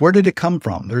restaurants. Where did it come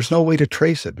from? There's no way to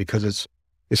trace it because it's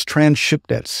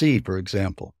transshipped at sea, for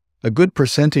example. A good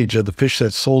percentage of the fish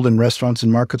that's sold in restaurants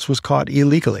and markets was caught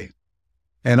illegally.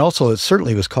 And also, it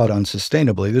certainly was caught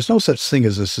unsustainably. There's no such thing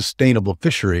as a sustainable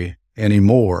fishery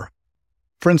anymore.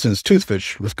 For instance,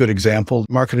 toothfish was a good example,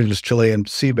 marketed as Chilean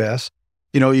sea bass.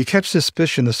 You catch this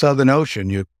fish in the Southern Ocean,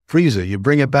 you freeze it, you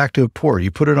bring it back to a port, you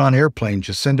put it on airplanes,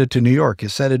 you send it to New York, you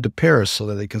send it to Paris so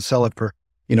that they can sell it for,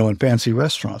 in fancy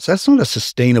restaurants. That's not a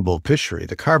sustainable fishery.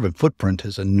 The carbon footprint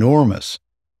is enormous.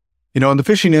 And the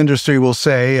fishing industry will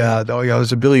say,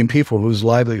 there's a billion people whose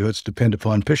livelihoods depend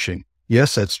upon fishing.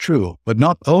 Yes, that's true, but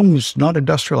not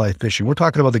industrialized fishing. We're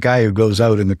talking about the guy who goes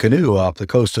out in the canoe off the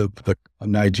coast of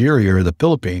Nigeria or the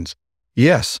Philippines.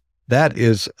 Yes, that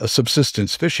is a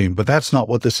subsistence fishing, but that's not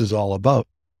what this is all about.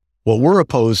 What we're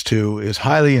opposed to is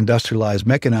highly industrialized,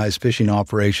 mechanized fishing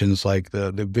operations like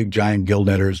the big giant gill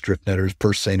netters, drift netters,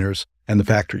 purse seiners, and the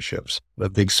factory ships, the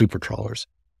big super trawlers.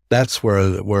 That's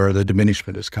where the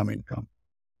diminishment is coming from.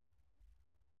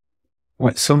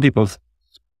 Well, some people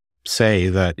say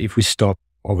that if we stop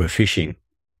overfishing,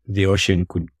 the ocean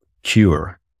could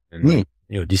cure, and,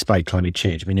 despite climate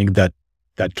change, meaning that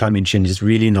climate change is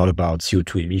really not about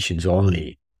CO2 emissions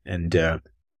only. And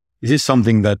is this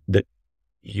something that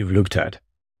you've looked at?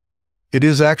 It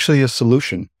is actually a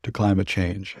solution to climate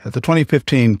change. At the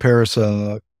 2015 Paris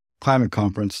Climate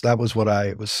Conference, that was what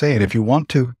I was saying. If you want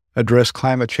to address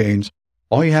climate change,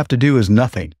 all you have to do is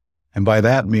nothing. And by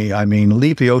that I mean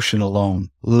leave the ocean alone,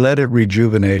 let it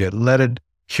rejuvenate it, let it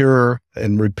cure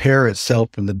and repair itself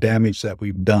from the damage that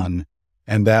we've done.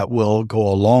 And that will go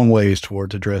a long ways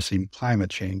towards addressing climate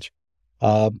change.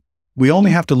 We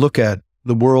only have to look at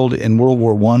the world in World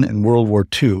War I and World War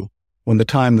II, when the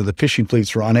time that the fishing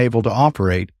fleets were unable to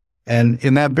operate, And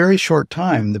in that very short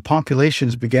time, the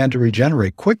populations began to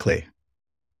regenerate quickly.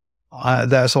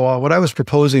 So what I was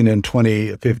proposing in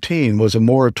 2015 was a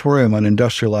moratorium on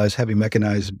industrialized heavy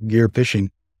mechanized gear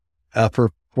fishing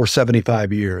for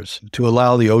 75 years to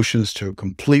allow the oceans to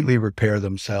completely repair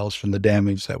themselves from the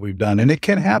damage that we've done. And it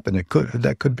can happen.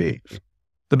 That could be.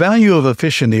 The value of a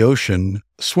fish in the ocean,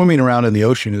 swimming around in the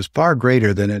ocean, is far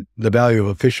greater than the value of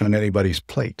a fish on anybody's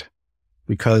plate,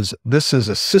 because this is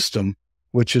a system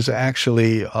which is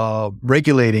actually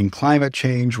regulating climate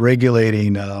change,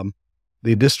 regulating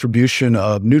the distribution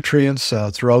of nutrients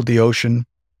throughout the ocean.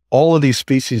 All of these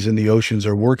species in the oceans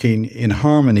are working in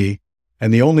harmony,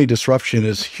 and the only disruption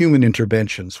is human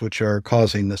interventions, which are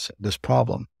causing this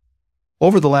problem.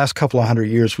 Over the last couple of hundred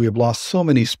years, we have lost so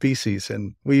many species,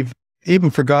 and we've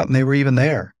even forgotten they were even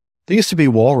there. There used to be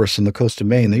walrus in the coast of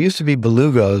Maine. There used to be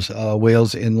belugas,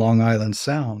 whales in Long Island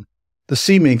Sound. The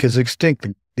sea mink is extinct.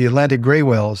 The Atlantic gray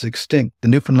whale is extinct. The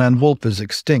Newfoundland wolf is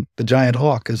extinct. The giant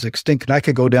hawk is extinct. And I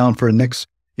could go down for the next,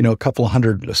 couple of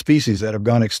hundred species that have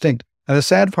gone extinct. And the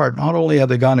sad part, not only have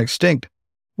they gone extinct,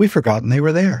 we've forgotten they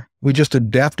were there. We just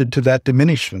adapted to that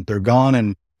diminishment. They're gone,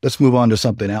 and let's move on to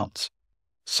something else.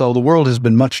 So the world has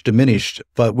been much diminished,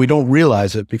 but we don't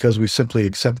realize it because we simply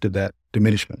accepted that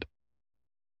diminishment.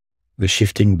 The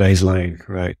shifting baseline,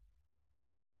 right?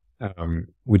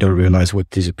 We don't realize what's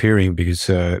disappearing because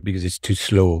it's too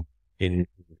slow in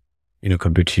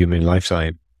compared to human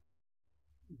lifetime.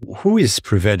 Who is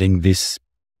preventing this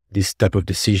type of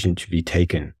decision to be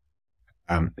taken?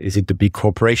 Is it the big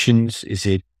corporations? Is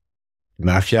it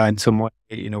mafia in some way?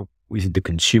 Is it the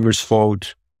consumer's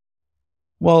fault?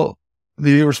 Well,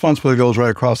 the responsibility goes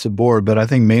right across the board, but I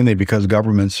think mainly because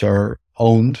governments are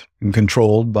owned and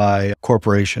controlled by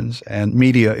corporations, and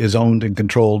media is owned and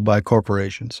controlled by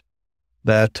corporations.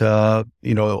 That,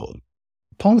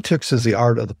 politics is the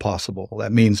art of the possible.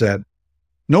 That means that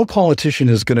no politician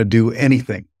is going to do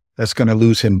anything that's going to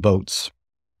lose him votes.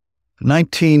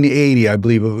 1980, I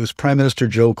believe it was Prime Minister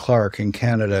Joe Clark in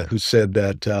Canada who said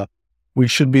that we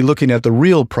should be looking at the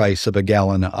real price of a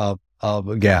gallon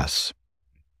of gas.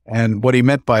 And what he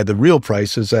meant by the real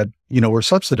price is that, we're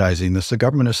subsidizing this. The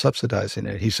government is subsidizing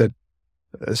it. He said,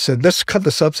 let's cut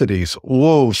the subsidies.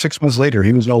 Whoa, 6 months later,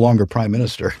 he was no longer prime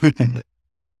minister.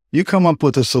 You come up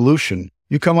with a solution.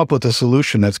 You come up with a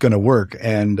solution that's going to work.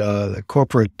 And the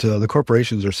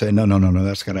corporations are saying, no,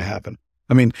 that's going to happen.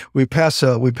 I mean, we pass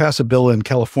a bill in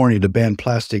California to ban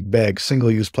plastic bags,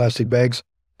 single-use plastic bags.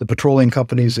 The petroleum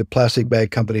companies, the plastic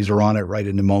bag companies are on it right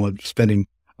in the moment, spending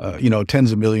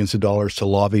tens of millions of dollars to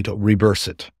lobby to reverse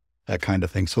it, that kind of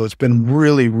thing. So it's been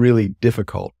really, really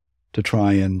difficult to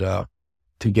try and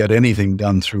to get anything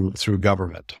done through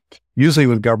government. Usually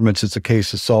with governments, it's a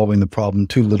case of solving the problem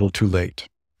too little, too late.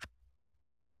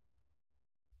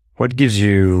 What gives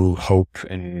you hope,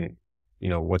 and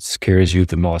what scares you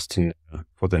the most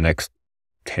for the next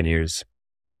 10 years?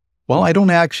 Well, I don't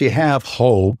actually have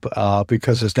hope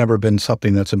because it's never been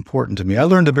something that's important to me. I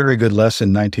learned a very good lesson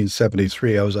in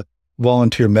 1973. I was a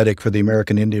volunteer medic for the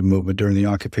American Indian movement during the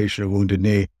occupation of Wounded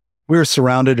Knee. We were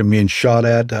surrounded and being shot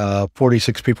at.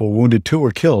 46 people were wounded, 2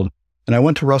 were killed. And I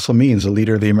went to Russell Means, the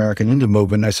leader of the American Indian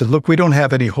movement, and I said, look, we don't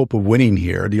have any hope of winning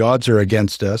here. The odds are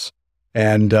against us,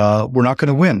 and we're not going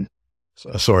to win.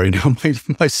 Sorry, now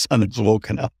my son has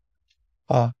woken up.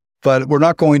 But we're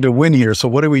not going to win here, so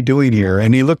what are we doing here?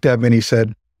 And he looked at me and he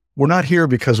said, we're not here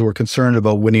because we're concerned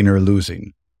about winning or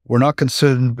losing. We're not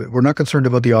concerned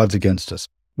about the odds against us.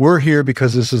 We're here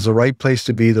because this is the right place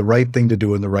to be, the right thing to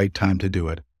do, and the right time to do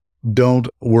it. Don't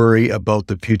worry about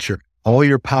the future. All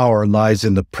your power lies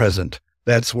in the present.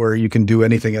 That's where you can do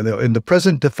anything. And the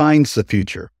present defines the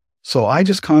future. So I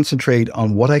just concentrate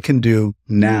on what I can do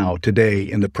now, today,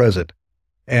 in the present.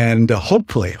 And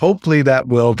hopefully that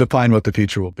will define what the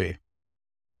future will be.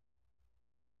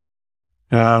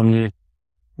 What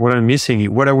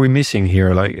are we missing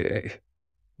here? Like,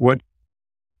 what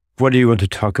do you want to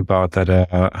talk about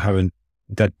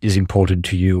that is important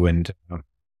to you, and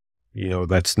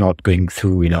that's not going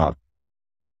through enough?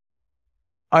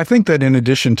 I think that in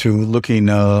addition to looking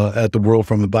at the world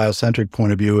from a biocentric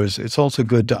point of view, it's also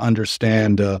good to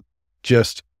understand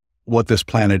just what this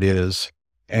planet is.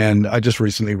 And I just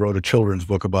recently wrote a children's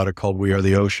book about it called We Are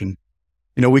the Ocean.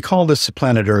 We call this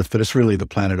planet Earth, but it's really the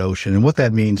planet ocean. And what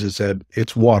that means is that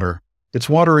it's water. It's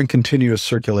water in continuous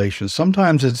circulation.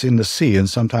 Sometimes it's in the sea, and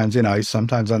sometimes in ice,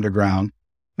 sometimes underground,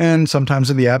 and sometimes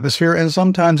in the atmosphere, and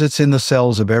sometimes it's in the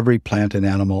cells of every plant and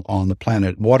animal on the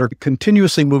planet. Water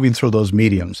continuously moving through those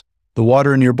mediums. The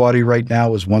water in your body right now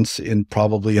was once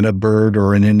probably in a bird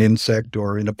or in an insect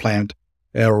or in a plant,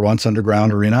 or once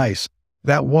underground or in ice.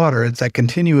 That water, it's that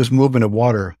continuous movement of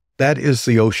water that is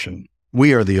the ocean.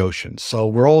 We are the ocean.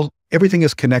 So everything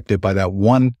is connected by that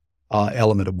one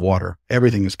element of water.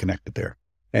 Everything is connected there.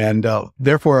 And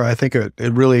therefore, I think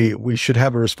we should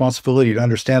have a responsibility to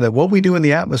understand that what we do in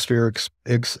the atmosphere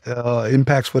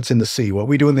impacts what's in the sea. What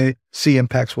we do in the sea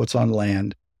impacts what's on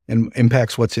land and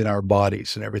impacts what's in our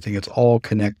bodies and everything. It's all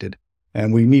connected.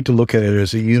 And we need to look at it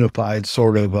as a unified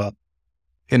sort of,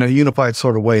 in a unified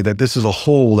sort of way, that this is a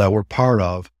whole that we're part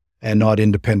of and not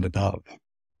independent of.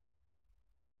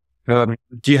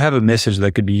 Do you have a message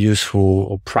that could be useful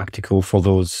or practical for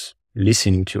those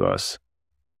listening to us?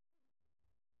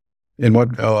 In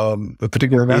what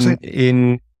particular message?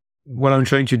 In what I'm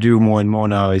trying to do more and more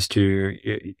now is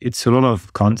it's a lot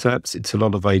of concepts, it's a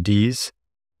lot of ideas,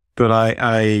 but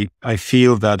I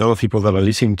feel that all people that are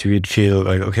listening to it feel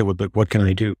like, okay, what can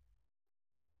I do?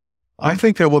 I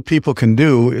think that what people can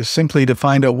do is simply to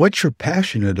find out what you're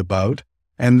passionate about,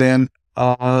 and then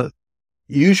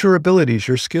use your abilities,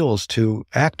 your skills to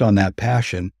act on that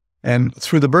passion. And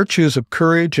through the virtues of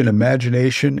courage and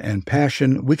imagination and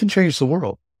passion, we can change the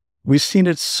world. We've seen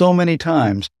it so many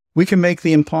times. We can make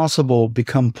the impossible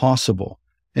become possible.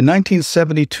 In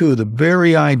 1972, the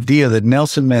very idea that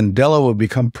Nelson Mandela would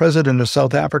become president of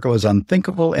South Africa was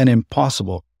unthinkable and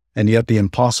impossible. And yet the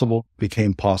impossible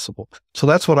became possible. So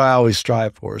that's what I always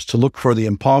strive for, is to look for the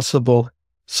impossible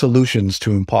solutions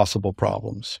to impossible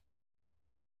problems.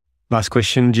 Last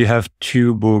question. Do you have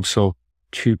 2 books or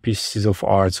 2 pieces of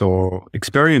art or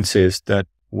experiences that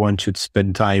one should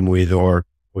spend time with or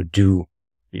do,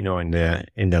 in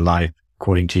their life,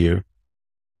 according to you?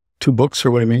 2 books,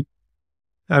 or what do you mean?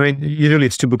 I mean, usually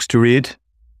it's 2 books to read,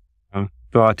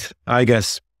 but I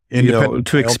guess,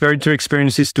 to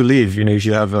experiences to live, if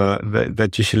you have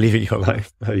that you should live in your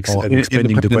life,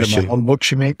 expanding the question. On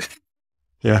books you make?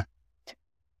 Yeah.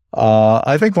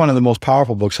 I think one of the most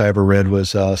powerful books I ever read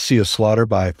was Sea of Slaughter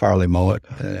by Farley Mowat,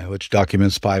 which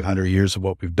documents 500 years of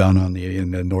what we've done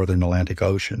in the Northern Atlantic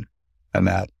Ocean and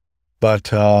that.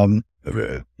 But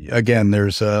again,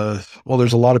 there's a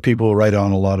lot of people who write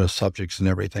on a lot of subjects and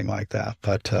everything like that.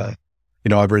 But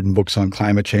I've written books on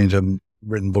climate change. I've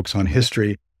written books on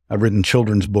history. I've written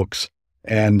children's books,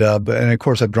 and of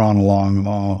course I've drawn along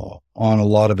on a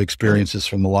lot of experiences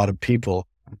from a lot of people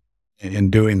in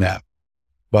doing that.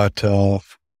 But so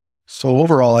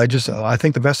overall, I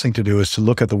think the best thing to do is to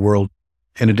look at the world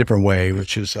in a different way,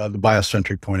 which is the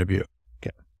biocentric point of view.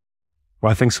 Okay.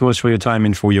 Well, thanks so much for your time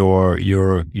and for your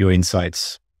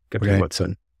insights, Captain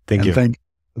Watson. Thank you.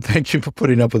 Thank you for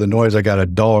putting up with the noise. I got a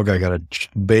dog, I got a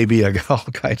baby, I got all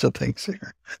kinds of things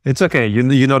here. It's okay.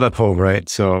 You're not at home, right?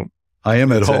 So I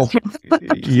am at home.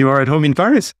 You are at home in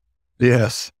Paris?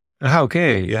 Yes.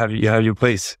 Okay. You have your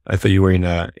place. I thought you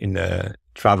were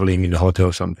traveling in a hotel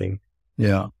or something.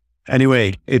 Yeah.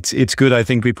 Anyway, it's good. I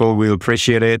think people will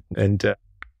appreciate it, and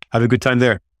have a good time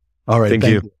there. All right. Thank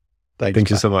you. Thanks. Thank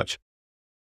you so much.